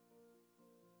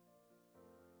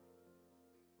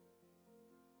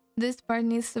 This part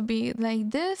needs to be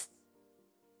like this.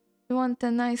 You want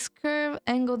a nice curve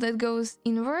angle that goes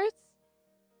inwards.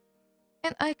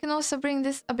 And I can also bring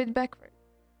this a bit backward.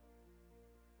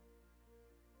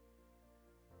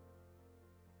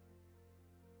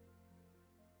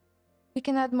 We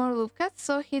can add more loop cuts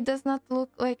so he does not look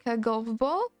like a golf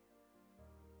ball.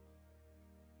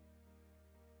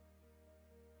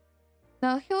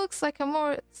 Now he looks like a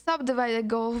more subdivided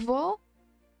golf ball.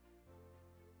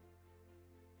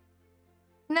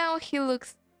 Now he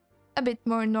looks a bit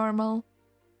more normal.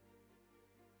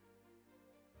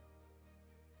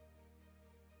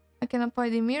 I can apply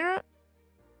the mirror.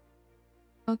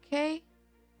 Okay.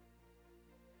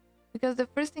 Because the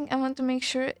first thing I want to make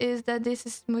sure is that this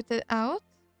is smoothed out.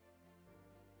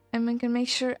 And I can make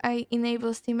sure I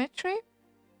enable symmetry.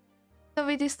 So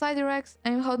with the slider X,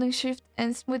 I'm holding shift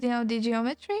and smoothing out the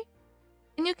geometry.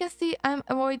 And you can see I'm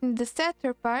avoiding the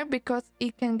center part because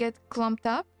it can get clumped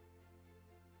up.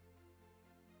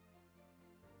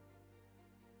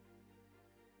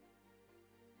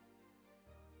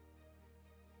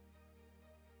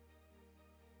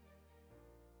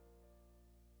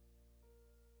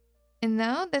 And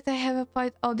now that I have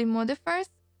applied all the modifiers,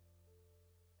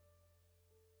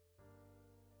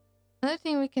 another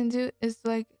thing we can do is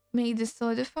like make the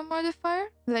solidify modifier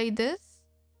like this.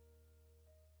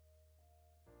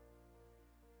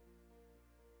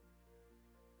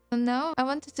 So now I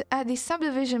wanted to add the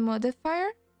subdivision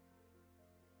modifier.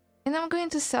 And I'm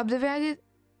going to subdivide it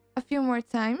a few more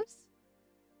times.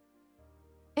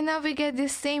 And now we get the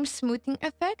same smoothing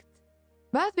effect.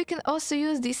 But we can also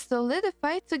use the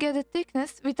solidify to get the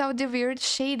thickness without the weird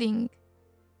shading.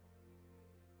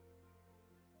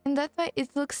 And that way it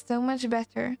looks so much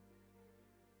better.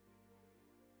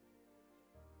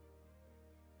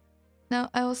 Now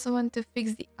I also want to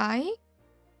fix the eye.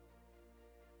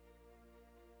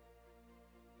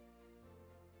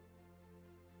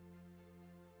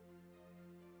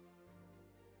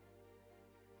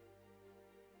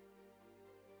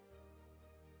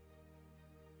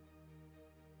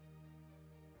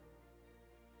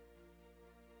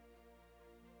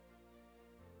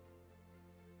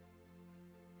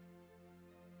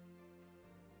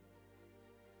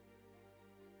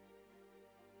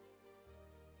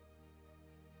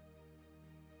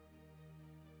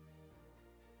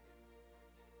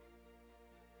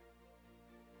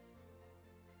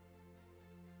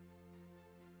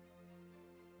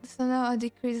 So now I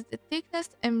decreased the thickness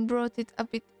and brought it a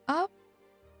bit up.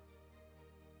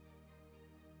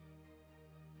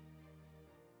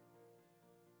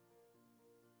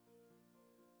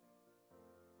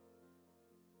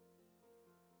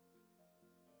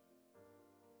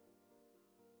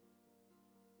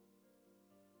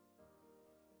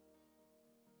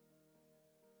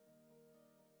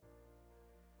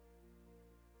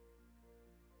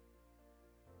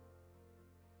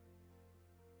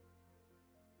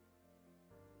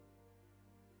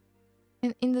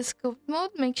 And in the sculpt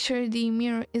mode, make sure the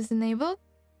mirror is enabled.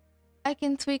 I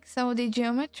can tweak some of the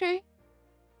geometry.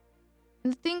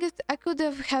 And the thing is, I could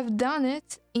have done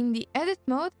it in the edit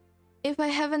mode if I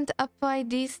haven't applied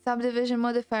the subdivision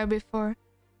modifier before.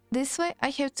 This way,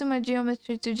 I have too much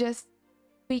geometry to just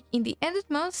tweak in the edit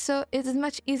mode, so it is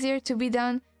much easier to be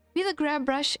done with a grab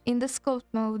brush in the sculpt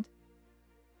mode.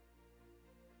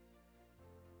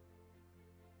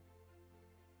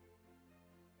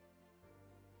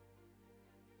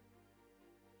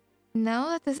 Now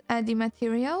let us add the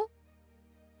material.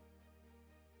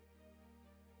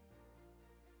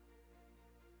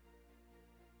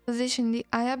 Position the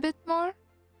eye a bit more.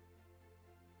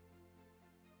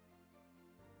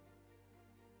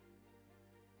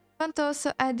 I want to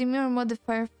also add the mirror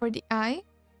modifier for the eye.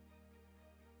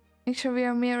 Make sure we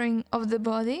are mirroring of the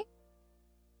body.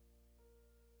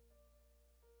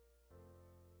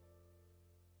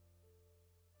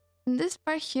 In this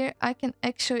part here, I can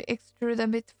actually extrude a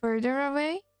bit further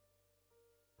away,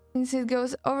 since it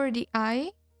goes over the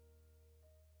eye.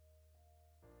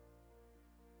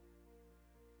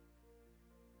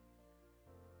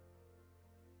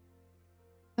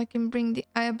 I can bring the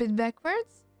eye a bit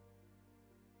backwards.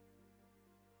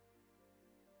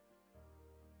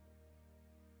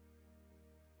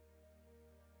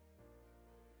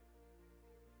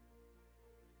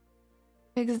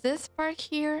 Fix this part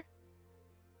here.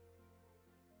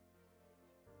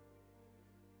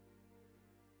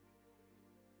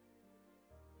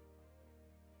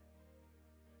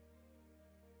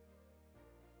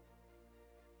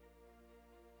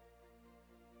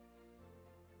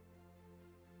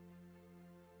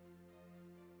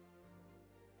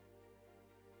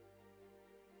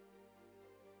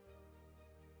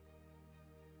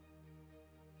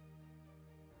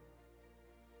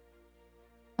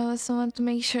 I also want to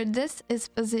make sure this is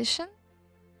positioned.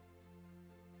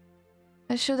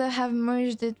 I should have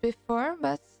merged it before,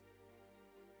 but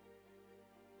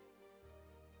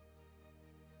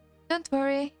don't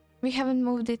worry, we haven't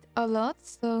moved it a lot,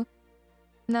 so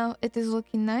now it is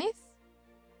looking nice.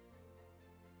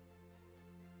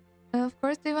 And of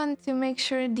course, we want to make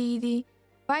sure the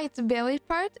white belly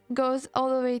part goes all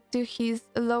the way to his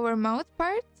lower mouth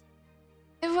part.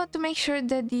 And we want to make sure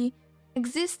that the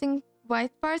existing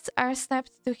white parts are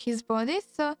snapped to his body,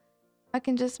 so I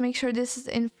can just make sure this is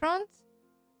in front.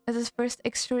 Let us first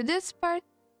extrude this part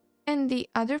and the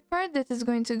other part that is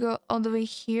going to go all the way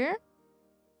here.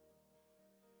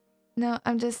 Now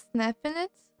I'm just snapping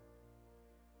it.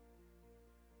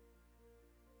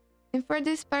 And for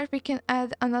this part we can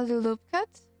add another loop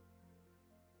cut.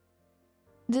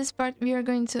 This part we are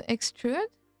going to extrude.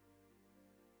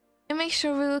 And make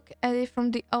sure we look at it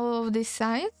from all of the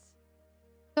sides,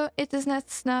 so it is not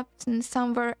snapped in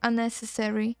somewhere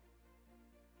unnecessary.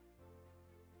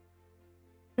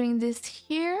 Bring this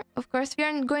here. Of course, we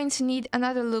aren't going to need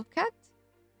another loop cut.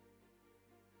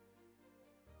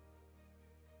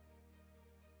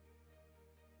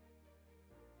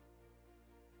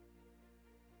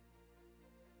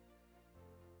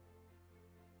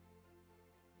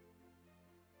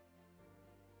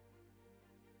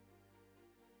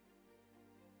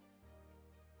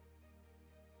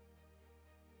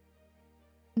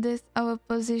 This our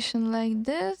position like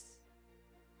this.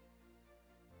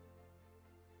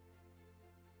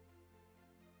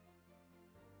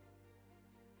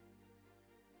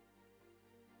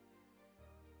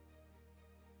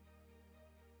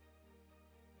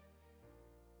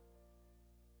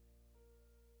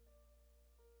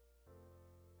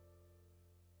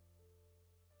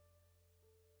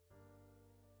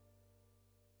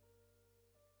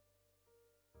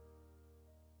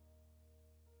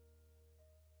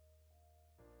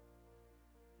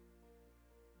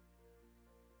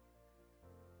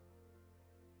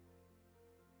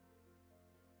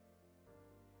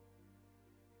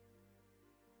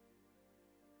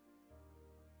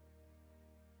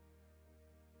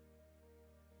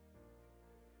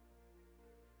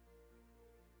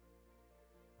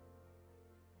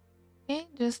 Okay,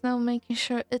 just now making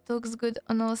sure it looks good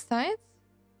on all sides.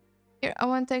 Here I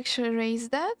want to actually raise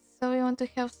that, so we want to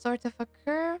have sort of a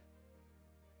curve.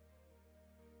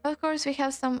 Of course, we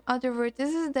have some other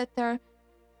vertices that are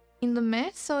in the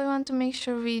mesh, so we want to make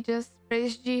sure we just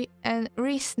press G and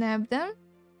re-snap them.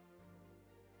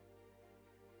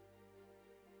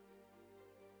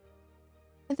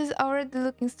 It is already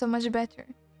looking so much better.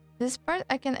 This part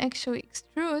I can actually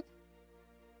extrude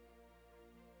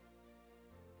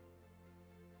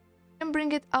and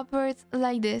bring it upwards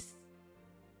like this.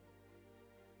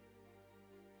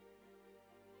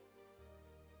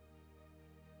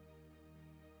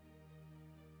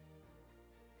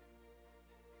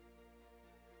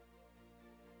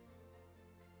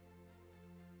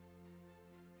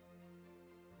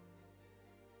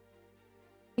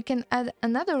 We can add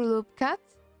another loop cut.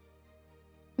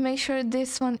 Make sure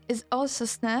this one is also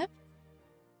snapped.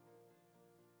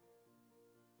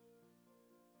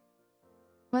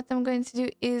 What I'm going to do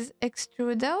is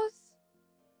extrude those.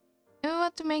 And we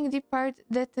want to make the part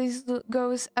that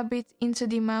goes a bit into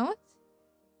the mouth.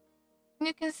 And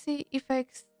you can see if I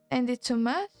extend it too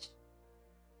much,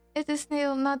 it is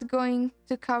still not going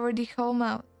to cover the whole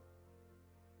mouth.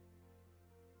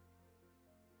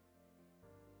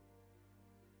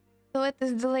 So let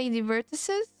us delay the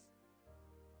vertices.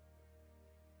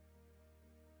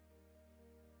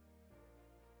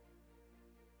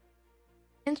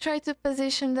 And try to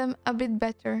position them a bit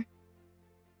better.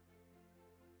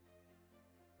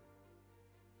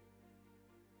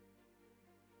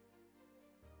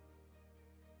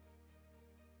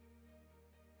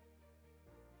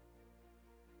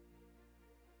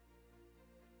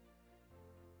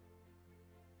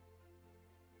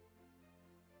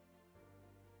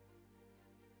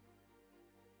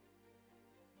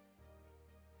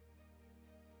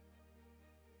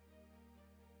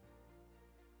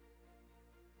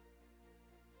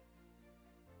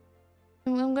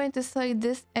 I'm going to select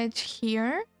this edge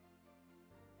here.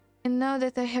 And now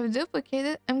that I have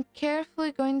duplicated, I'm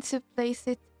carefully going to place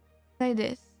it like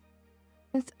this.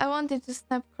 Since I want it to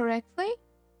snap correctly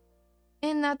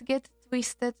and not get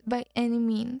twisted by any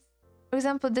means. For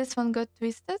example, this one got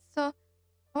twisted, so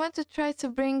I want to try to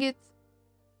bring it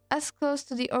as close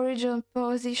to the original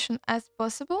position as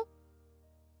possible.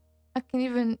 I can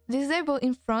even disable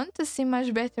in front to see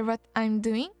much better what I'm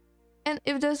doing. And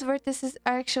if those vertices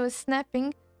are actually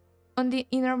snapping on the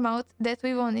inner mouth that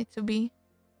we want it to be.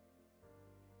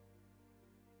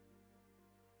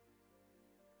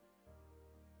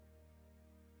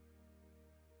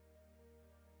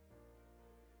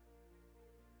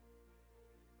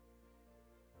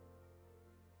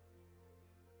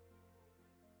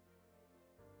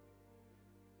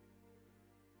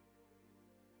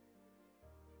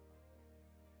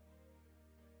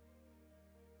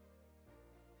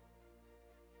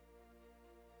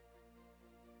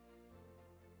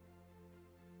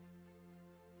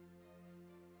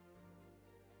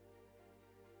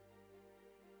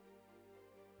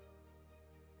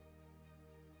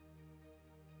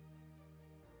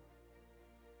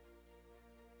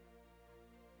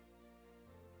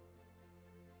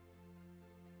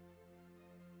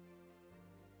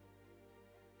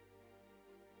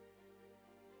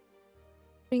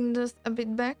 bring those a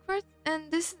bit backwards, and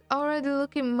this is already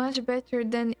looking much better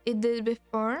than it did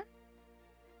before.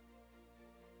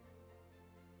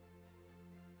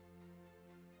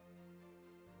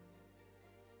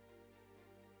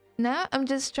 Now I'm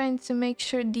just trying to make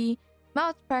sure the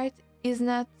mouth part is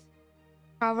not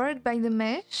covered by the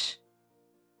mesh.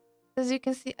 As you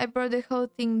can see, I brought the whole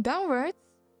thing downwards,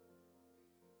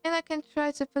 and I can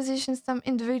try to position some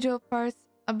individual parts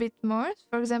a bit more.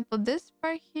 For example, this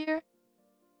part here.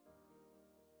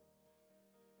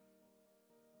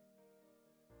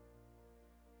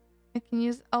 I can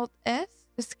use Alt S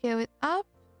to scale it up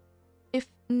if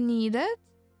needed.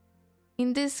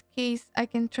 In this case, I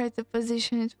can try to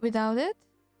position it without it.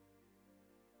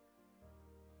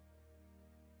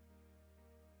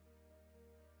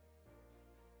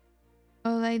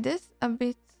 Or like this, a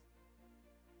bit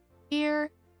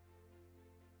here.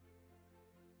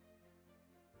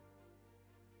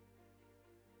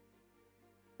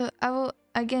 So I will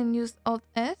again use Alt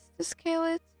S to scale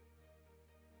it.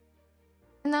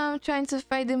 And now I'm trying to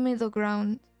find the middle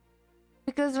ground.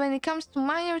 Because when it comes to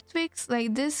minor tweaks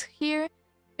like this here,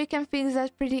 we can fix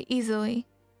that pretty easily.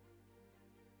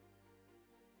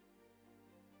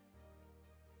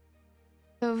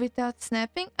 So without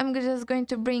snapping, I'm just going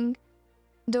to bring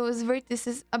those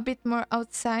vertices a bit more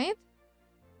outside,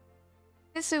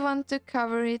 since we want to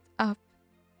cover it up.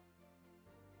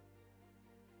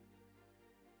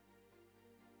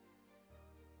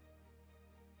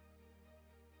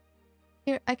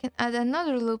 Here I can add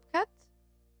another loop cut.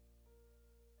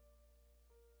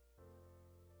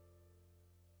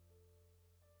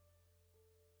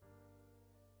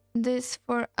 This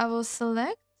for I will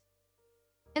select,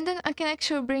 and then I can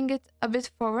actually bring it a bit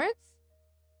forwards,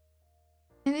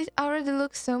 and it already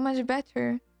looks so much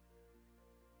better.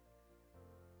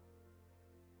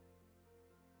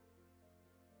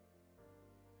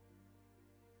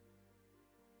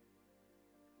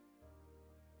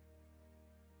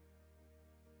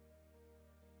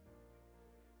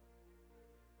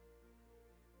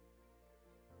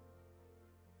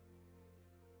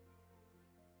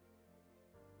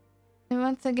 And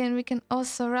once again, we can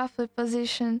also roughly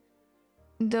position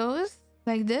those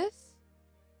like this.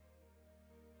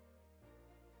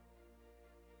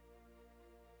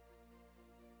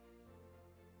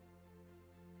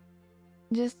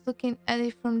 Just looking at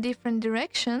it from different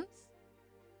directions.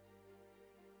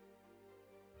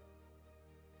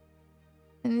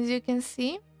 And as you can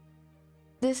see,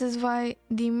 this is why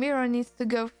the mirror needs to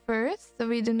go first, so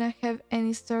we do not have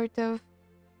any sort of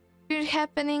weird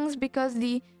happenings, because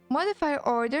the modifier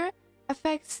order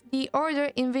affects the order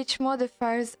in which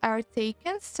modifiers are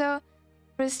taken. So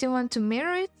first you want to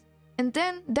mirror it, and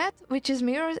then that which is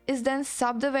mirrored is then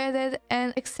subdivided,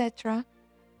 and etc.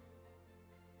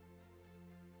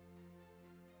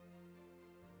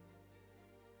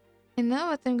 And now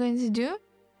what I'm going to do,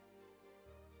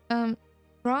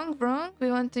 wrong,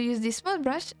 we want to use the smooth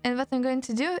brush, and what I'm going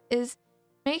to do is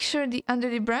make sure under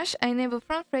the brush I enable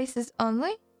front faces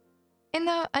only. And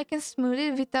now I can smooth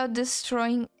it without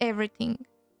destroying everything.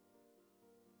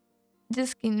 The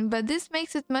skin, but this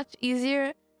makes it much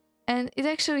easier, and it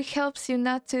actually helps you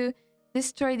not to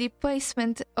destroy the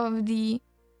placement of the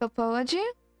topology.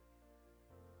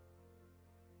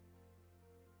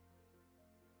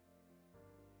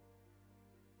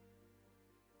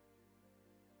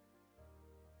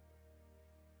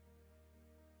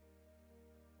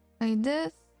 Like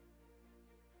this.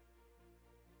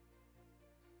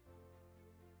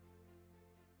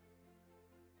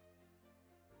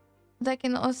 What I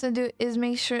can also do is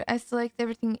make sure I select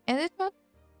everything in edit mode,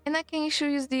 and I can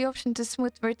actually use the option to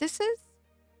smooth vertices.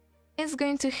 It's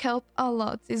going to help a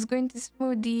lot. It's going to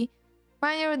smooth the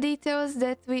minor details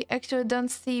that we actually don't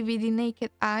see with the naked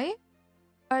eye,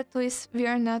 or at least we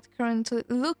are not currently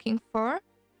looking for.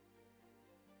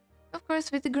 Of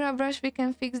course, with the grab brush we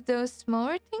can fix those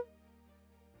smaller things.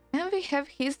 And we have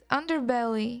his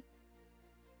underbelly.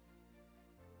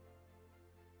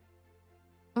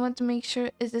 I want to make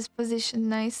sure it is positioned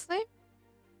nicely.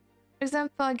 For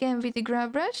example, again with the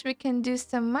grab brush, we can do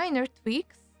some minor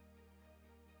tweaks.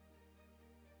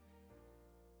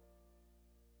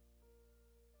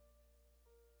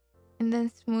 And then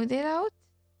smooth it out.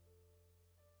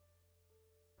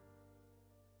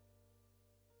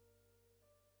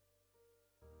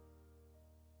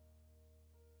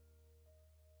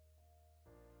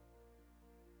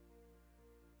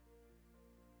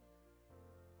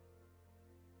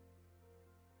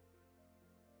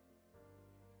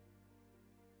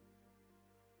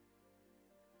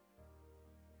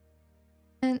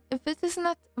 And if it is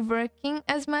not working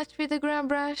as much with the grab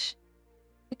brush,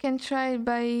 you can try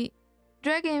by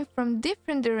dragging from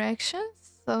different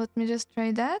directions. So let me just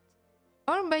try that.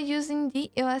 Or by using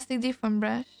the elastic deform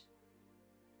brush.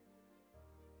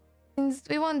 Since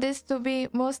we want this to be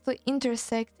mostly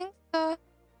intersecting, so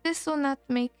this will not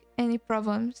make any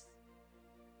problems.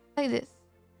 Like this.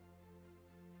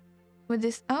 With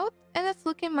this out, and it's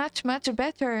looking much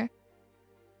better.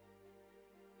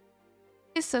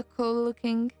 It's so cool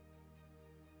looking.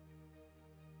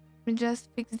 Let me just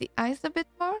fix the eyes a bit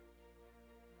more.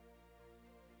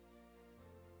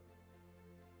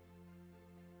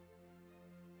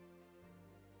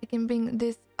 I can bring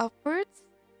this upwards.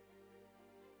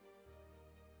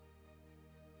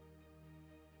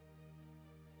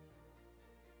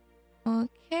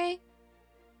 Okay.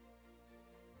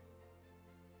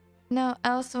 Now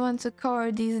I also want to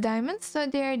color these diamonds, so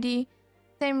they are the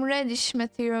same reddish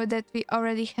material that we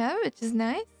already have, which is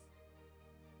nice.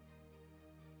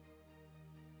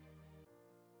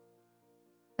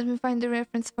 Let me find the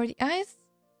reference for the eyes.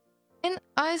 And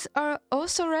eyes are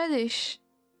also reddish.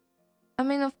 I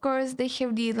mean, of course, they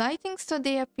have the lighting, so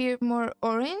they appear more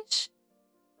orange.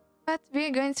 But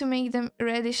we're going to make them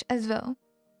reddish as well.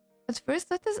 But first,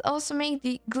 let us also make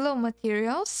the glow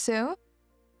material. So,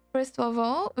 first of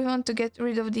all, we want to get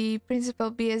rid of the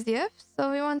principal BSDF.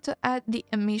 So we want to add the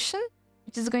emission,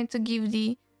 which is going to give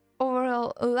the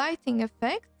overall lighting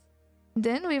effect.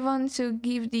 Then we want to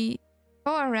give the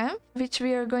color ramp, which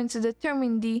we are going to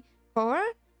determine the color,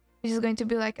 which is going to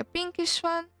be like a pinkish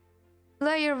one.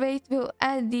 Layer weight will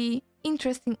add the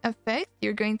interesting effect.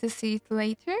 You're going to see it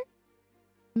later.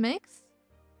 Mix.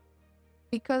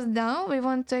 Because now we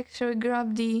want to actually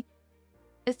grab the...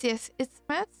 Yes, it's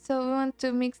matte, so we want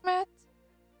to mix matte.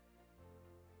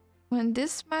 Want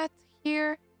this matte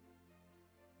here.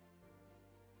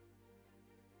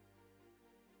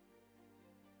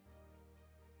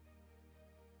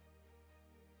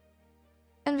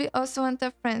 And we also want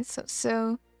a Frenzo.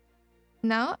 So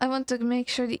now I want to make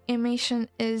sure the emission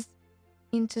is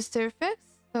into surface.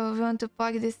 So we want to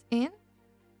plug this in.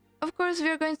 Of course, we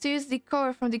are going to use the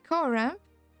color from the color ramp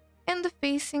and the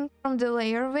facing from the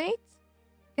layer weight.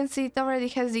 You can see it already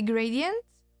has the gradient.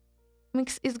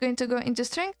 Mix is going to go into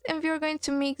strength, and we are going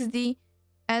to mix the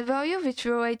add value, which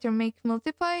we will later make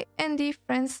multiply, and the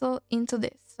Frenzel into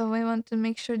this. So I want to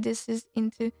make sure this is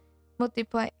into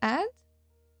multiply add.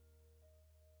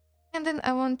 And then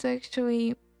I want to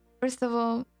actually, first of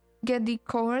all, get the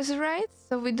colors right.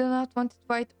 So we do not want it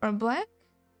white or black.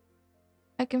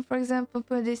 I can, for example,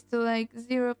 put this to like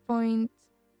 0.5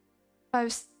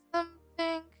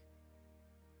 something.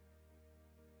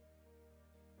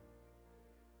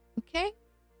 Okay.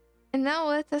 And now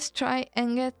let us try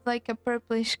and get like a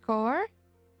purplish color.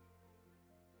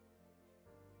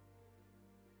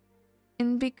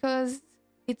 And because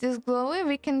it is glowy,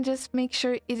 we can just make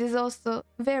sure it is also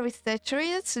very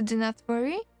saturated, so do not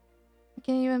worry. You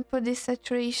can even put this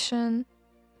saturation,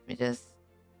 let me just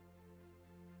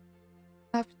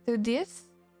up to this.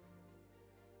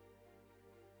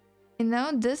 And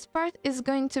now this part is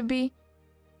going to be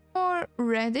more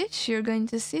reddish, you're going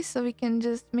to see, so we can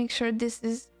just make sure this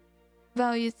is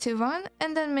value to 1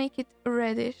 and then make it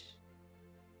reddish.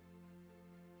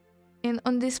 And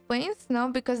on these planes now,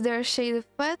 because they are shaded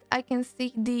flat, I can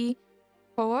see the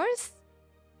colors.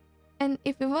 And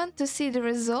if we want to see the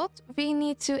result, we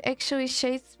need to actually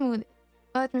shade smooth it.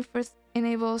 Let me first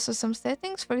enable also some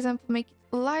settings. For example, make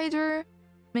it lighter,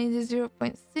 maybe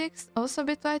 0.6, also a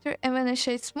bit lighter. And when I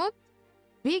shade smooth,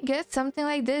 we get something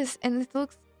like this, and it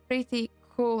looks pretty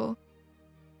cool.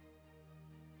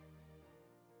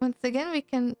 Once again, we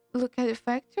can look at the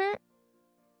factor.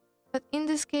 But in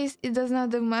this case, it does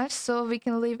not do much, so we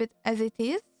can leave it as it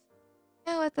is.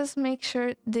 And let us make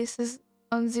sure this is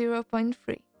on 0.3.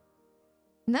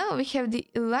 Now we have the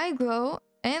light glow,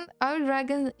 and our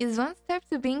dragon is one step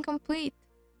to being complete.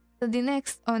 So the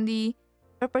next on the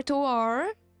repertoire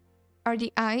are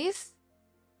the eyes.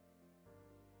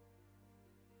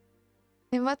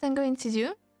 And what I'm going to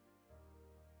do,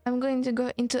 I'm going to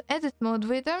go into edit mode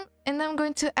with them, and I'm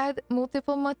going to add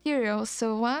multiple materials.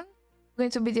 So one, going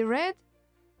to be the red.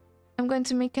 I'm going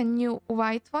to make a new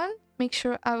white one. Make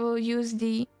sure I will use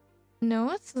the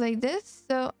nodes like this.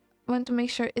 So I want to make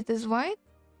sure it is white.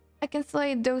 I can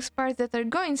select those parts that are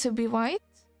going to be white.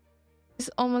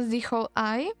 It's almost the whole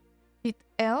eye with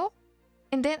L.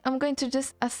 And then I'm going to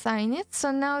just assign it.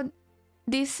 So now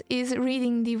this is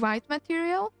reading the white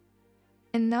material.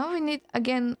 And now we need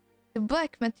again the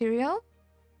black material,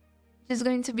 which is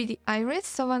going to be the iris.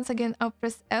 So once again, I'll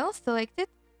press L, select it,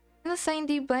 and assign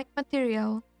the black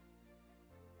material.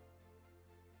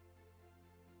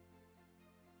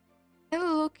 And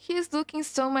look, he's looking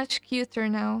so much cuter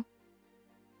now.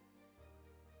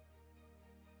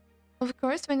 Of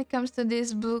course, when it comes to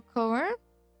this blue color,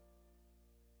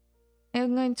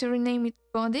 I'm going to rename it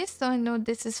body, so I know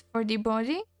this is for the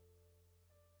body.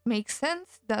 Makes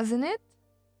sense, doesn't it?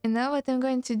 And now what I'm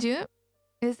going to do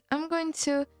is I'm going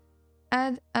to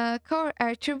add a color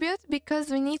attribute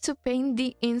because we need to paint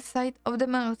the inside of the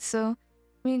mouth. So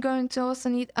we're going to also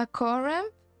need a color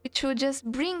ramp, which will just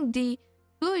bring the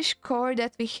bluish color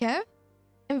that we have.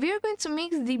 And we are going to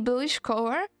mix the bluish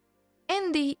color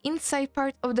and the inside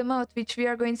part of the mouth, which we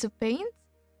are going to paint,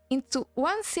 into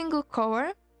one single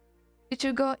color, which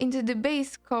will go into the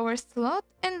base color slot.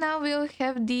 And now we'll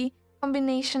have the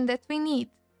combination that we need.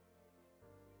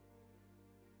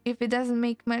 If it doesn't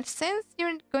make much sense,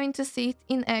 you're going to see it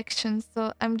in action.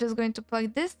 So I'm just going to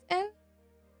plug this in,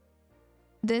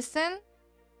 this in.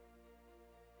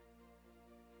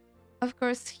 Of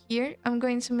course, here I'm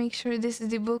going to make sure this is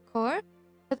the blue color.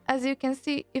 But as you can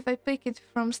see, if I pick it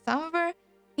from somewhere,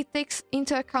 it takes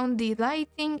into account the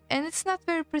lighting and it's not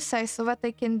very precise. So what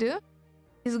I can do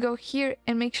is go here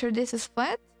and make sure this is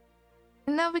flat.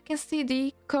 And now we can see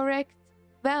the correct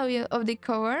value of the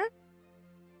color.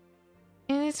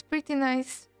 And it's pretty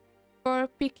nice for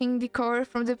picking the color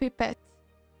from the pipette.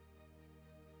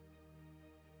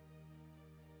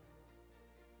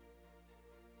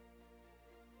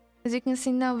 As you can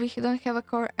see, now we don't have a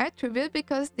color attribute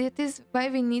because that is why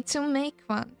we need to make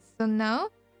one. So now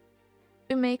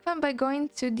we make one by going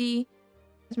to the,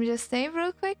 let me just save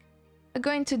real quick, by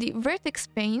going to the vertex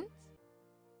paint.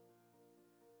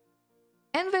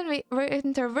 And when we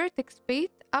enter vertex paint,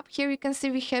 up here you can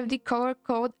see we have the color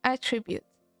code attribute.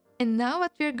 And now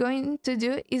what we're going to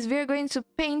do is we're going to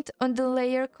paint on the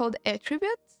layer called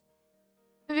attributes.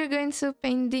 And we're going to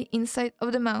paint the inside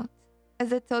of the mouth,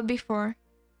 as I told before.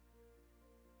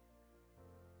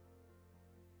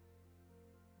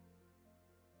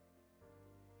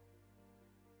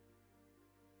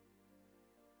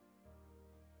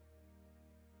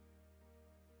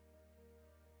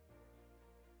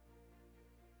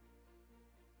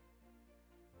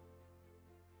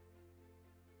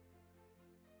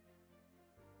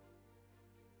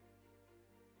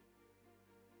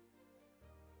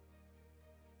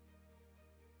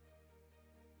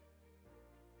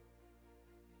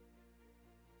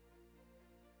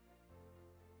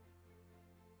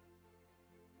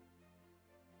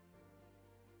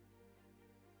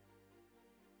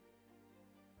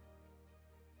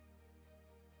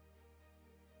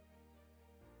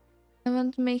 I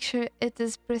want to make sure it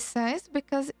is precise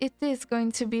because it is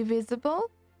going to be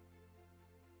visible.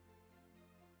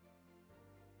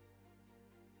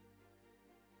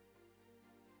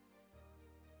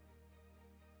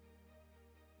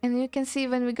 And you can see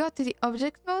when we go to the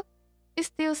object mode, we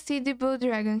still see the blue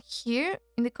dragon. Here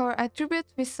in the color attribute,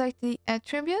 we select the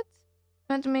attribute.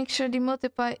 We want to make sure the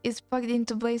multiply is plugged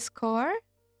into base color.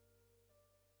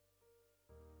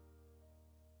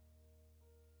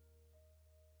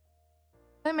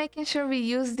 By making sure we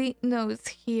use the nodes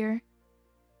here.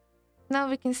 Now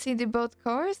we can see the both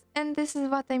colors, and this is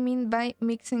what I mean by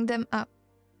mixing them up.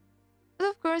 But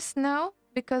of course now,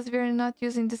 because we're not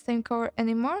using the same color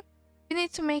anymore, we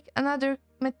need to make another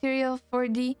material for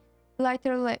the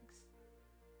lighter legs.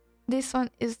 This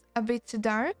one is a bit too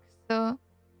dark, so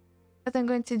what I'm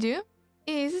going to do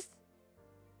is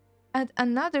add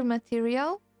another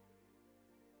material.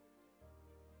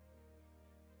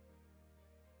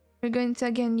 We're going to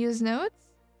again use nodes,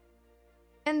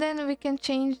 and then we can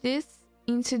change this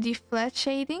into the flat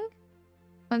shading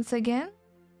once again.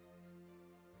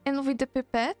 And with the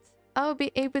pipette, I'll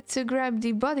be able to grab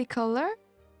the body color,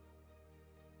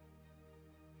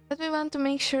 but we want to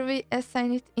make sure we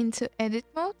assign it into edit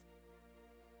mode.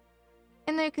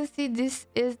 And now you can see this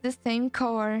is the same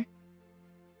color.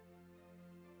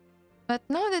 But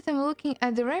now that I'm looking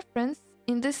at the reference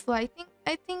in this lighting,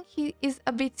 I think he is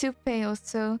a bit too pale,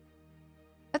 so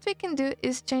what we can do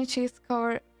is change his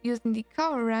color using the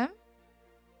color ramp.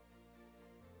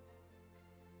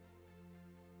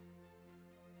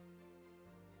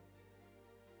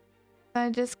 I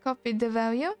just copied the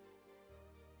value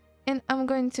and I'm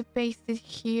going to paste it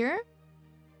here.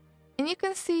 And you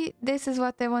can see this is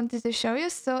what I wanted to show you.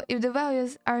 So if the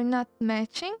values are not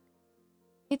matching,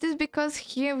 it is because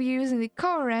here we're using the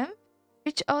color ramp,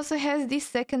 which also has the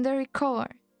secondary color.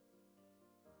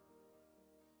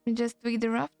 Let me just tweak the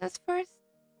roughness first.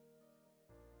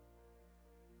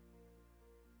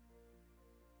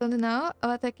 So now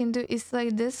what I can do is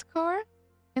select this color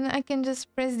and I can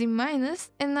just press the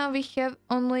minus, and now we have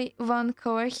only one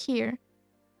color here,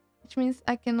 which means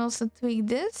I can also tweak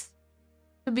this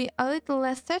to be a little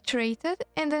less saturated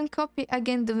and then copy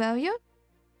again the value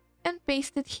and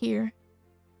paste it here.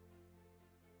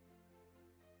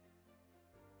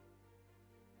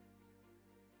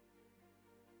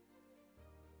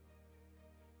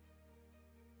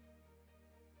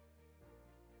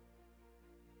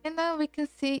 And now we can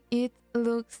see it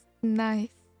looks nice.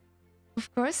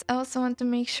 Of course, I also want to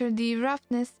make sure the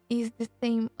roughness is the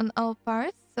same on all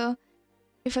parts. So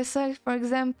if I select, for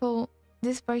example,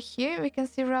 this part here, we can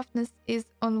see roughness is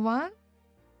on 1.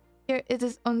 Here it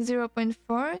is on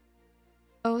 0.4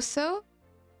 also.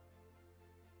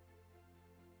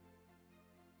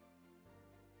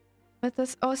 Let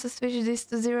us also switch this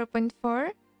to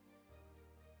 0.4.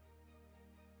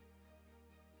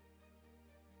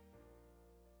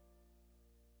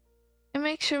 And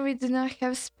make sure we do not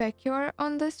have specular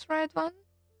on this red one.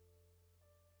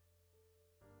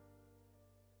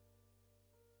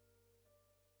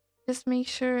 Just make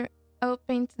sure I'll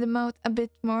paint them out a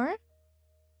bit more.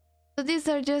 So these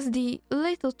are just the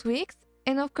little tweaks.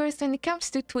 And of course, when it comes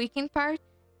to tweaking part,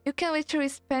 you can literally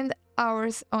spend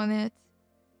hours on it.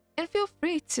 And feel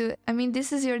free to. I mean,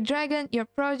 this is your dragon, your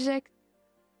project.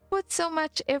 Put so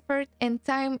much effort and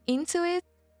time into it,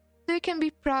 so you can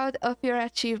be proud of your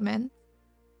achievement.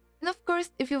 And of course,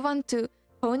 if you want to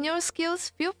hone your skills,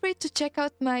 feel free to check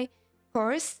out my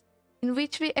course, in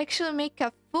which we actually make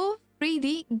a full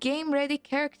 3D game-ready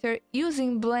character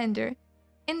using Blender.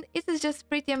 And it is just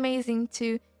pretty amazing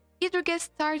to either get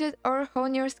started or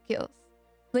hone your skills.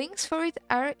 Links for it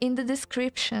are in the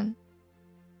description.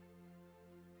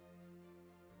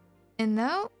 And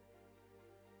now,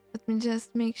 let me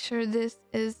just make sure this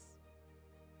is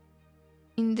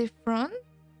in the front.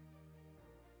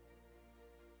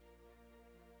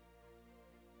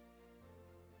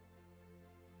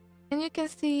 And you can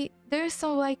see there's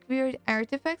some like weird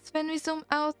artifacts when we zoom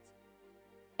out.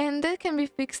 And that can be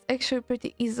fixed actually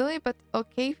pretty easily, but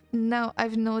okay, now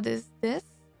I've noticed this.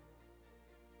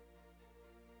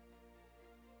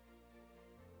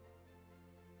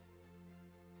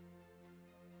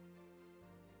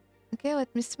 Okay,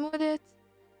 let me smooth it.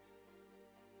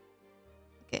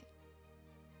 Okay.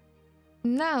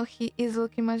 Now he is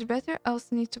looking much better. I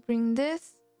also need to bring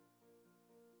this.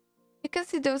 You can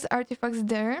see those artifacts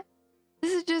there.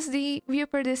 This is just the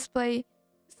viewer display.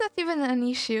 It's not even an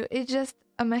issue, it's just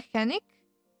a mechanic.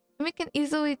 And we can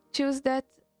easily choose that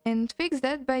and fix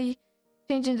that by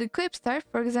changing the clip start,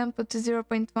 for example, to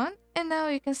 0.1. And now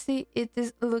you can see it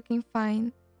is looking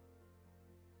fine.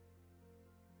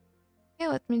 Okay,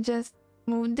 let me just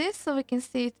move this so we can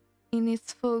see it in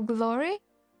its full glory.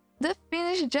 The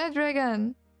finished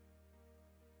Jetdragon!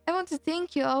 I want to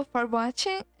thank you all for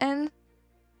watching, and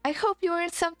I hope you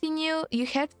learned something new, you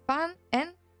had fun,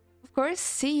 and of course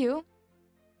see you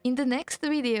in the next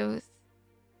videos.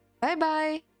 Bye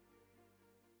bye!